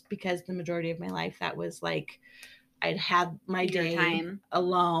probably just because the majority of my life that was like I'd had my day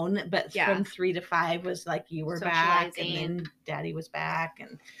alone, but from 3 to 5 was like you were back, and then Daddy was back,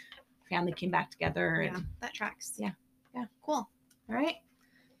 and family came back together. Yeah, that tracks. Yeah, cool. All right,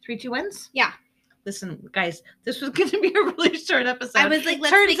 3, 2 wins. Yeah. Listen, guys, this was going to be a really short episode. I was like,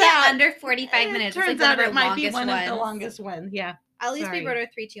 let's make it under 45 minutes. Turns out it might be one of the longest ones. Yeah. At least we wrote our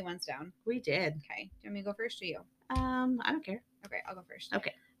 3, 2, 1s down. We did. Okay. Do you want me to go first or you? I don't care. Okay, I'll go first.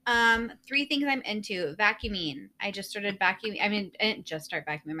 Okay. 3 things I'm into. Vacuuming. I just started vacuuming. I mean, I didn't just start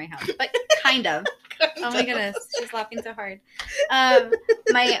vacuuming my house, but kind of. Oh my goodness. She's laughing so hard.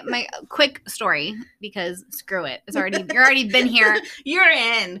 my quick story, because screw it. You're already been here. You're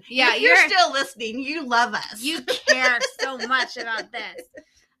in. Yeah, if you're still listening, you love us. You care so much about this.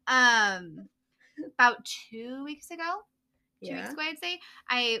 About 2 weeks ago, I'd say,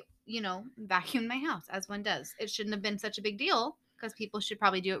 I, vacuumed my house as one does. It shouldn't have been such a big deal because people should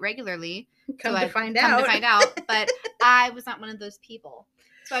probably do it regularly. Come to find out, but I was not one of those people.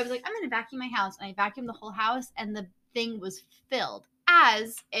 So I was like, I'm going to vacuum my house, and I vacuumed the whole house, and the thing was filled,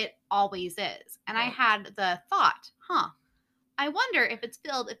 as it always is. And I had the thought, I wonder if it's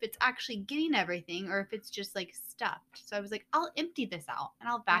filled, if it's actually getting everything, or if it's just like stuffed. So I was like, I'll empty this out and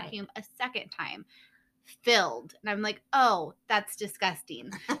I'll vacuum a second time. Filled. And I'm like, oh, that's disgusting.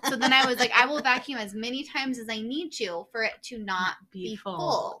 So then I was like, I will vacuum as many times as I need to for it to not be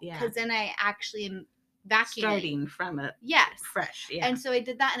full. Because then I actually am vacuuming. Starting from it. Yes. Fresh. Yeah. And so I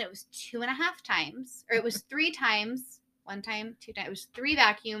did that, and it was 2.5 times, or it was 3 times. 1 time, 2 times. It was 3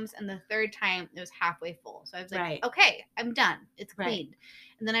 vacuums, and the third time it was halfway full. So I was like, okay, I'm done. It's cleaned.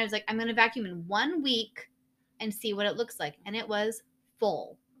 And then I was like, I'm going to vacuum in 1 week and see what it looks like. And it was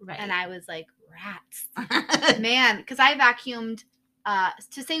full. Right. And I was like, rats. Man, because I vacuumed,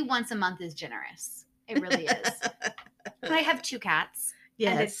 to say once a month is generous. It really is. But I have 2 cats.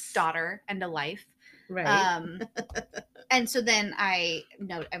 Yes. And a daughter and a life. Right. And so then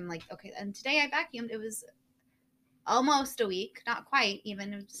I'm like, okay, and today I vacuumed. It was almost a week, not quite,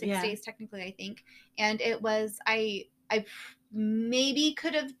 even 6 days technically, I think. And it was, I maybe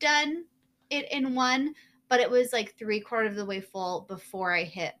could have done it in 1, but it was like 3/4 of the way full before I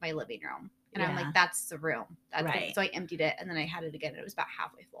hit my living room. And I'm like, that's the room. That's right. So I emptied it, and then I had it again. It was about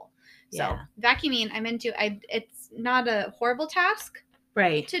halfway full. So vacuuming, I'm into. It's not a horrible task,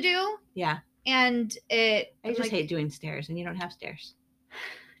 to do. Yeah. And I just hate doing stairs, and you don't have stairs.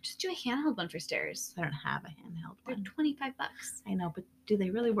 Just do a handheld one for stairs. I don't have a handheld one. They're $25. I know, but do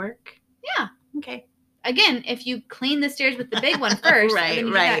they really work? Yeah. Okay. Again, if you clean the stairs with the big one first, and then you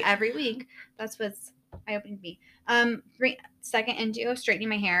do that every week, that's what's eye-opening to me. Second into straightening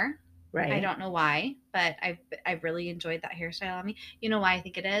my hair. Right. I don't know why, but I've really enjoyed that hairstyle on me. You know why I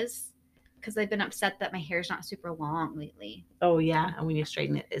think it is? Because I've been upset that my hair's not super long lately. Oh, yeah. And when you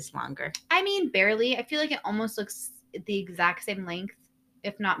straighten it, it's longer. I mean, barely. I feel like it almost looks the exact same length,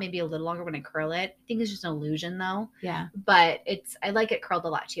 if not maybe a little longer when I curl it. I think it's just an illusion, though. Yeah. But I like it curled a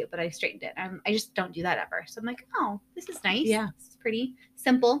lot, too. But I straightened it. I just don't do that ever. So I'm like, oh, this is nice. Yeah. It's pretty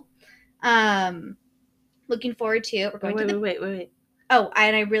simple. Looking forward to it. We're going Wait. Oh,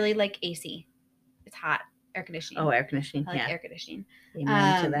 and I really like AC. It's hot. Air conditioning. Oh, air conditioning. I like air conditioning.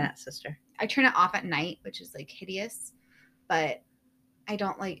 Amen to that, sister. I turn it off at night, which is like hideous, but I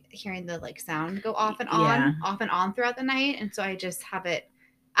don't like hearing the sound go off and on throughout the night. And so I just have it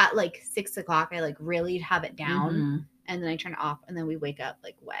at 6 o'clock. I really have it down, and then I turn it off, and then we wake up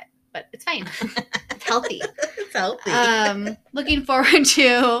wet, but it's fine. It's healthy. It's healthy. Looking forward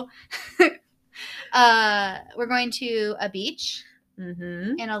to, we're going to a beach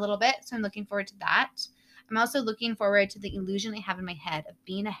in a little bit. So I'm looking forward to that. I'm also looking forward to the illusion I have in my head of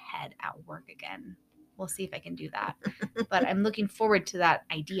being ahead at work again. We'll see if I can do that. But I'm looking forward to that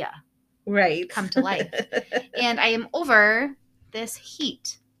idea. Right. Come to life. And I am over this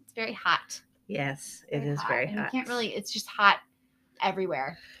heat. It's very hot. Yes, it is very hot. You can't really, it's just hot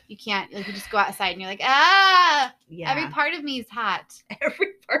everywhere. You can't, you just go outside and you're like, yeah. Every part of me is hot.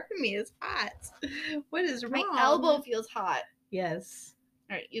 Every part of me is hot. What is wrong? My elbow feels hot. Yes.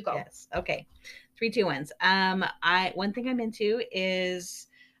 All right, you go. Yes. Okay. 3, 2, 1. One thing I'm into is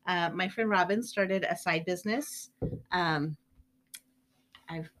my friend Robin started a side business. I've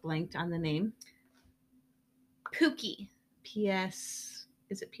blanked on the name. Pookie. Is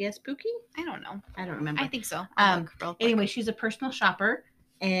it PS Pookie? I don't know. I don't remember. I think so. Anyway, she's a personal shopper,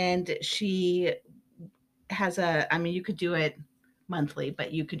 and she has you could do it monthly,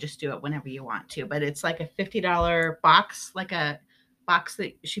 but you could just do it whenever you want to. But it's like a $50 box, like a box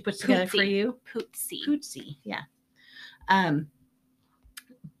that she puts together for you. Pootsie. Yeah.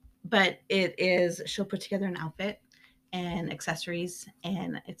 But it is, she'll put together an outfit and accessories,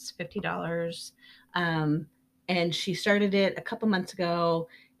 and it's $50. And she started it a couple months ago,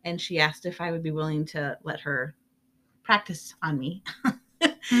 and she asked if I would be willing to let her practice on me.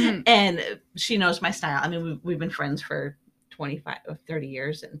 Mm-hmm. And she knows my style. I mean, we've been friends for 25 or 30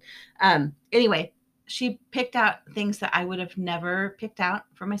 years. And anyway, she picked out things that I would have never picked out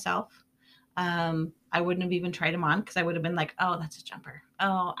for myself. I wouldn't have even tried them on because I would have been like, oh, that's a jumper.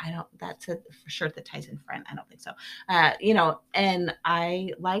 Oh, that's a shirt that ties in front. I don't think so. And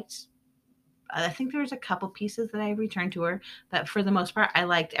I think there was a couple pieces that I returned to her, but for the most part, I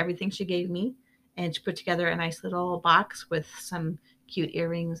liked everything she gave me, and she put together a nice little box with some cute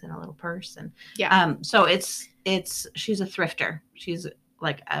earrings and a little purse. And Yeah. so she's a thrifter. She's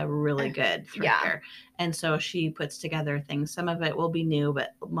like a really good thrifter. Yeah. And so she puts together things. Some of it will be new,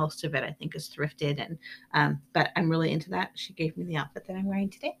 but most of it I think is thrifted. And but I'm really into that. She gave me the outfit that I'm wearing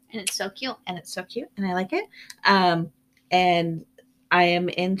today. And it's so cute. And I like it. And I am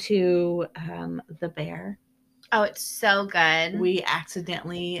into The Bear. Oh, it's so good. We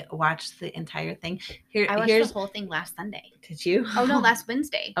accidentally watched the entire thing. I watched the whole thing last Sunday. Did you? Oh no, last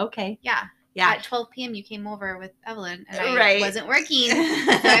Wednesday. Okay. Yeah. Yeah. At 12 p.m. you came over with Evelyn and I wasn't working. So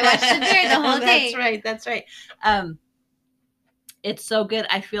I watched The Bear the whole day. That's right. It's so good.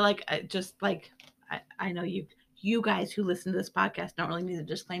 I feel like I know you guys who listen to this podcast don't really need a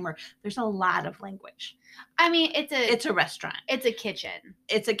disclaimer. There's a lot of language. I mean, it's a restaurant. It's a kitchen.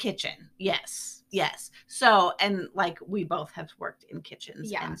 It's a kitchen. Yes. So, and like we both have worked in kitchens.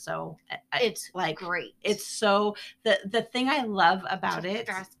 Yeah. And so it's like great. It's so the thing I love about it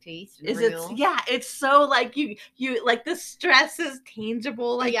is it's so like you like the stress is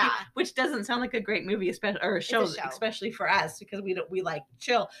tangible. Like which doesn't sound like a great movie, especially for us because we like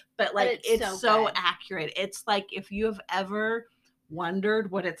chill. But like it's so accurate. It's like if you have ever wondered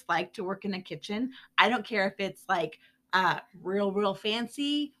what it's like to work in a kitchen, I don't care if it's like real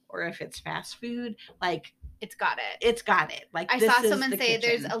fancy or if it's fast food, like it's got it. Like I saw someone say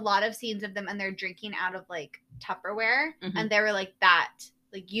there's a lot of scenes of them and they're drinking out of like Tupperware, and they were like that,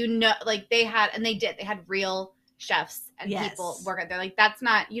 like like they had real chefs and people working there. Like that's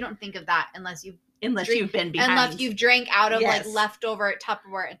not, you don't think of that unless you've been behind. Unless you've drank out of like leftover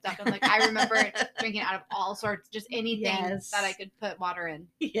Tupperware and stuff. And like I remember drinking out of all sorts, just anything that I could put water in.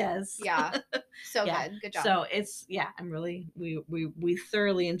 Yes. Yeah. So good job. So it's I'm really we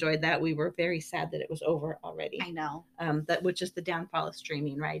thoroughly enjoyed that. We were very sad that it was over already. I know. That which is the downfall of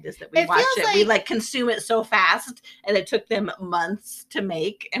streaming, right? Is that we watch it, we like consume it so fast, and it took them months to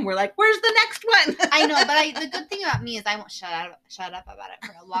make, and we're like, where's the next one? I know, but the good thing about me is I won't shut up about it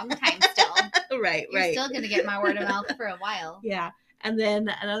for a long time still. Right. You're still going to get my word of mouth for a while. Yeah. And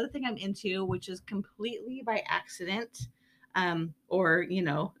then another thing I'm into, which is completely by accident, or,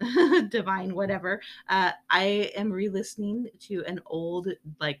 divine, whatever. I am re-listening to an old,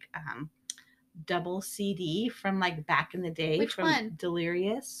 double CD from like back in the day. Which from one?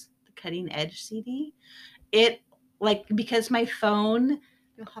 Delirious, the Cutting Edge CD. It because my phone.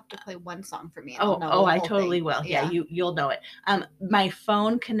 You'll have to play one song for me. I totally will. Yeah, you'll know it. My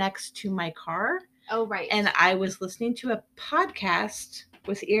phone connects to my car. Oh, right. And I was listening to a podcast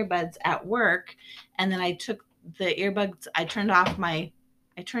with earbuds at work, and then I took the earbuds. I turned it off. I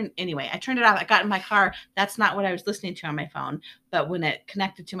got in my car. That's not what I was listening to on my phone. But when it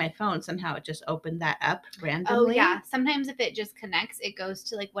connected to my phone, somehow it just opened that up randomly. Oh, yeah. Sometimes if it just connects, it goes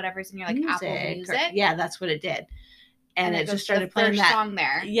to like whatever's in your Apple Music. Yeah, that's what it did. And it just started playing that song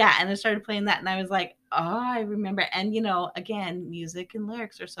there. Yeah, and it started playing that, and I was like, oh, I remember. And again, music and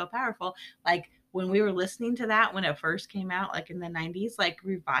lyrics are so powerful. Like when we were listening to that when it first came out, like in the 90s, like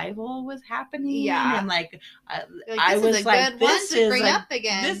revival was happening. Yeah, and I was like, this is bring up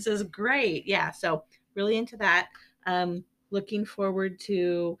again. This is great. Yeah, so really into that. Looking forward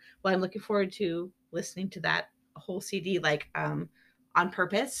to listening to that whole CD, on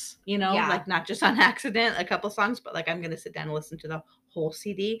purpose, like not just on accident, a couple songs, but like I'm going to sit down and listen to the whole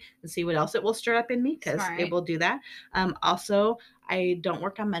CD and see what else it will stir up in me, because it will do that. Also, I don't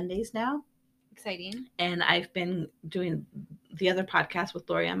work on Mondays now. Exciting. And I've been doing the other podcast with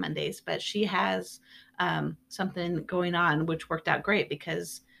Lori on Mondays, but she has something going on, which worked out great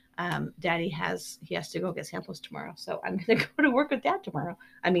because Daddy has to go get samples tomorrow. So I'm going to go to work with Dad tomorrow.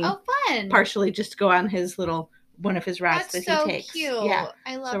 I mean, fun. Partially just to go on his one of his routes that he takes. Cute. Yeah.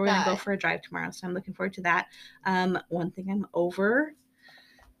 I love that. So we're going to go for a drive tomorrow. So I'm looking forward to that. One thing I'm over.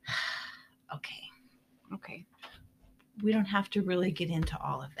 Okay. We don't have to really get into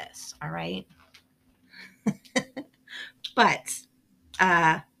all of this. All right. But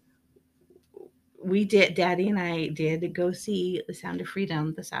Daddy and I did go see The Sound of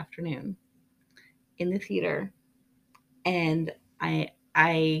Freedom this afternoon in the theater. And I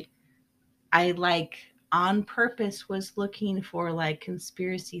on purpose was looking for like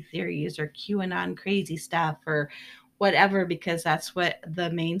conspiracy theories or QAnon crazy stuff or whatever, because that's what the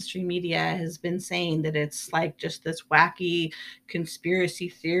mainstream media has been saying, that it's like just this wacky conspiracy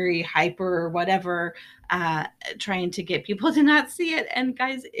theory, hyper or whatever, trying to get people to not see it. And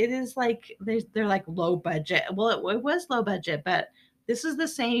guys, it is like, they're like low budget. Well, it was low budget, but this is the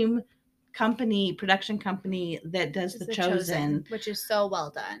same production company that does The Chosen, which is so well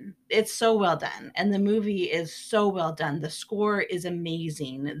done. It's so well done, and the movie is so well done. The score is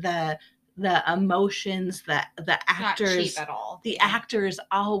amazing. The the emotions, the actors, not cheap at all. The actors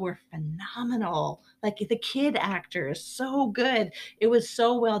all were phenomenal. Like the kid actors, so good. It was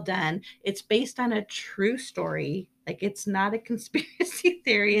so well done. It's based on a true story. Like it's not a conspiracy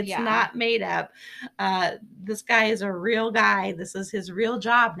theory. It's not made up. This guy is a real guy. This is his real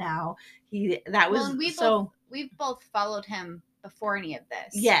job now. We've both followed him before any of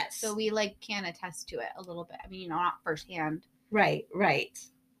this. Yes. So we like can attest to it a little bit. I mean, not firsthand. Right.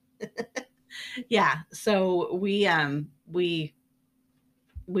 Yeah. So we've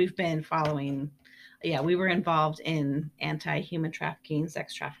been following. Yeah, we were involved in anti-human trafficking,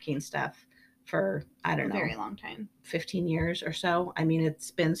 sex trafficking stuff for, I don't know, a very long time, 15 years or so. I mean, it's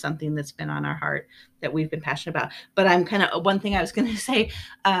been something that's been on our heart that we've been passionate about. But I'm kind of, one thing I was going to say,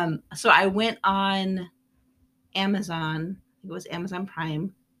 so I went on Amazon, it was Amazon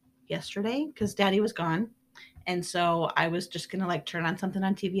Prime yesterday because Daddy was gone. And so I was just going to like turn on something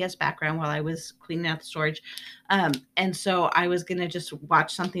on TV as background while I was cleaning out the storage. And so I was going to just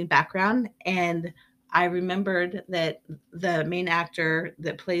watch something background. And I remembered that the main actor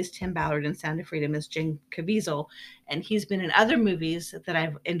that plays Tim Ballard in Sound of Freedom is Jim Caviezel. And he's been in other movies that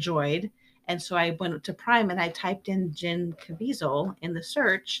I've enjoyed. And so I went to Prime and I typed in Jim Caviezel in the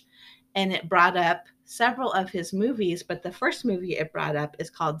search, and it brought up several of his movies. But the first movie it brought up is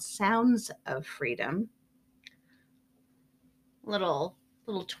called Sounds of Freedom. Little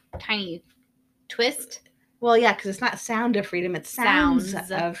tiny twist. Well, yeah, because it's not Sound of Freedom; it's Sounds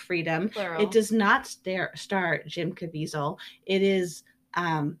of Freedom. Plural. It does not star Jim Caviezel. It is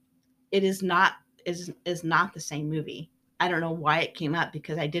not the same movie. I don't know why it came up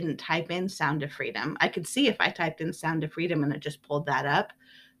because I didn't type in Sound of Freedom. I could see if I typed in Sound of Freedom and it just pulled that up,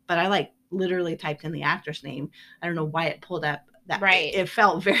 but I like literally typed in the actor's name. I don't know why it pulled up that. Right. It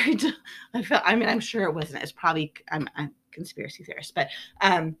felt very. I mean, I'm sure it wasn't. It's probably I'm a conspiracy theorist, but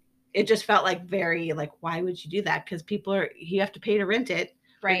it just felt like very like, why would you do that? Because you have to pay to rent it.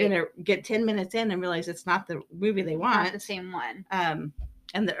 Right. They're going to get 10 minutes in and realize it's not the movie they want. Not the same one.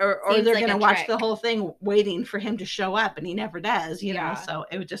 Or they're like going to watch the whole thing waiting for him to show up, and he never does, you know? So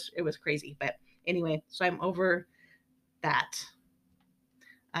it was crazy. But anyway, so I'm over that.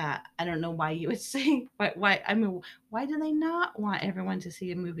 I don't know why you would say why do they not want everyone to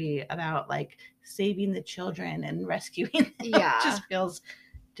see a movie about like saving the children and rescuing them? Yeah. It just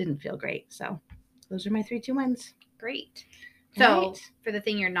didn't feel great. So those are my 3, 2, 1s. Great. So for the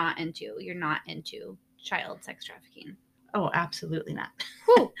thing you're not into child sex trafficking. Oh, absolutely not.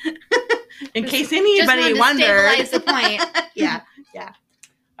 In case anybody wondered. Stabilize the point. Yeah.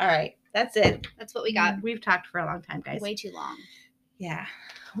 All right. That's it. That's what we got. We've talked for a long time, guys. Way too long. Yeah.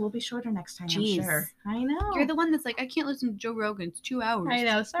 We'll be shorter next time, Jeez. I'm sure. I know. You're the one that's like, I can't listen to Joe Rogan. It's 2 hours. I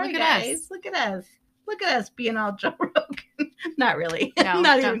know. Sorry, Look at guys. us. Look at us. Look at us being all Joe Rogan. Not really. No,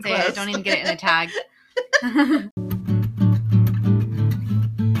 Not don't even say close. it. Don't even get it in a tag.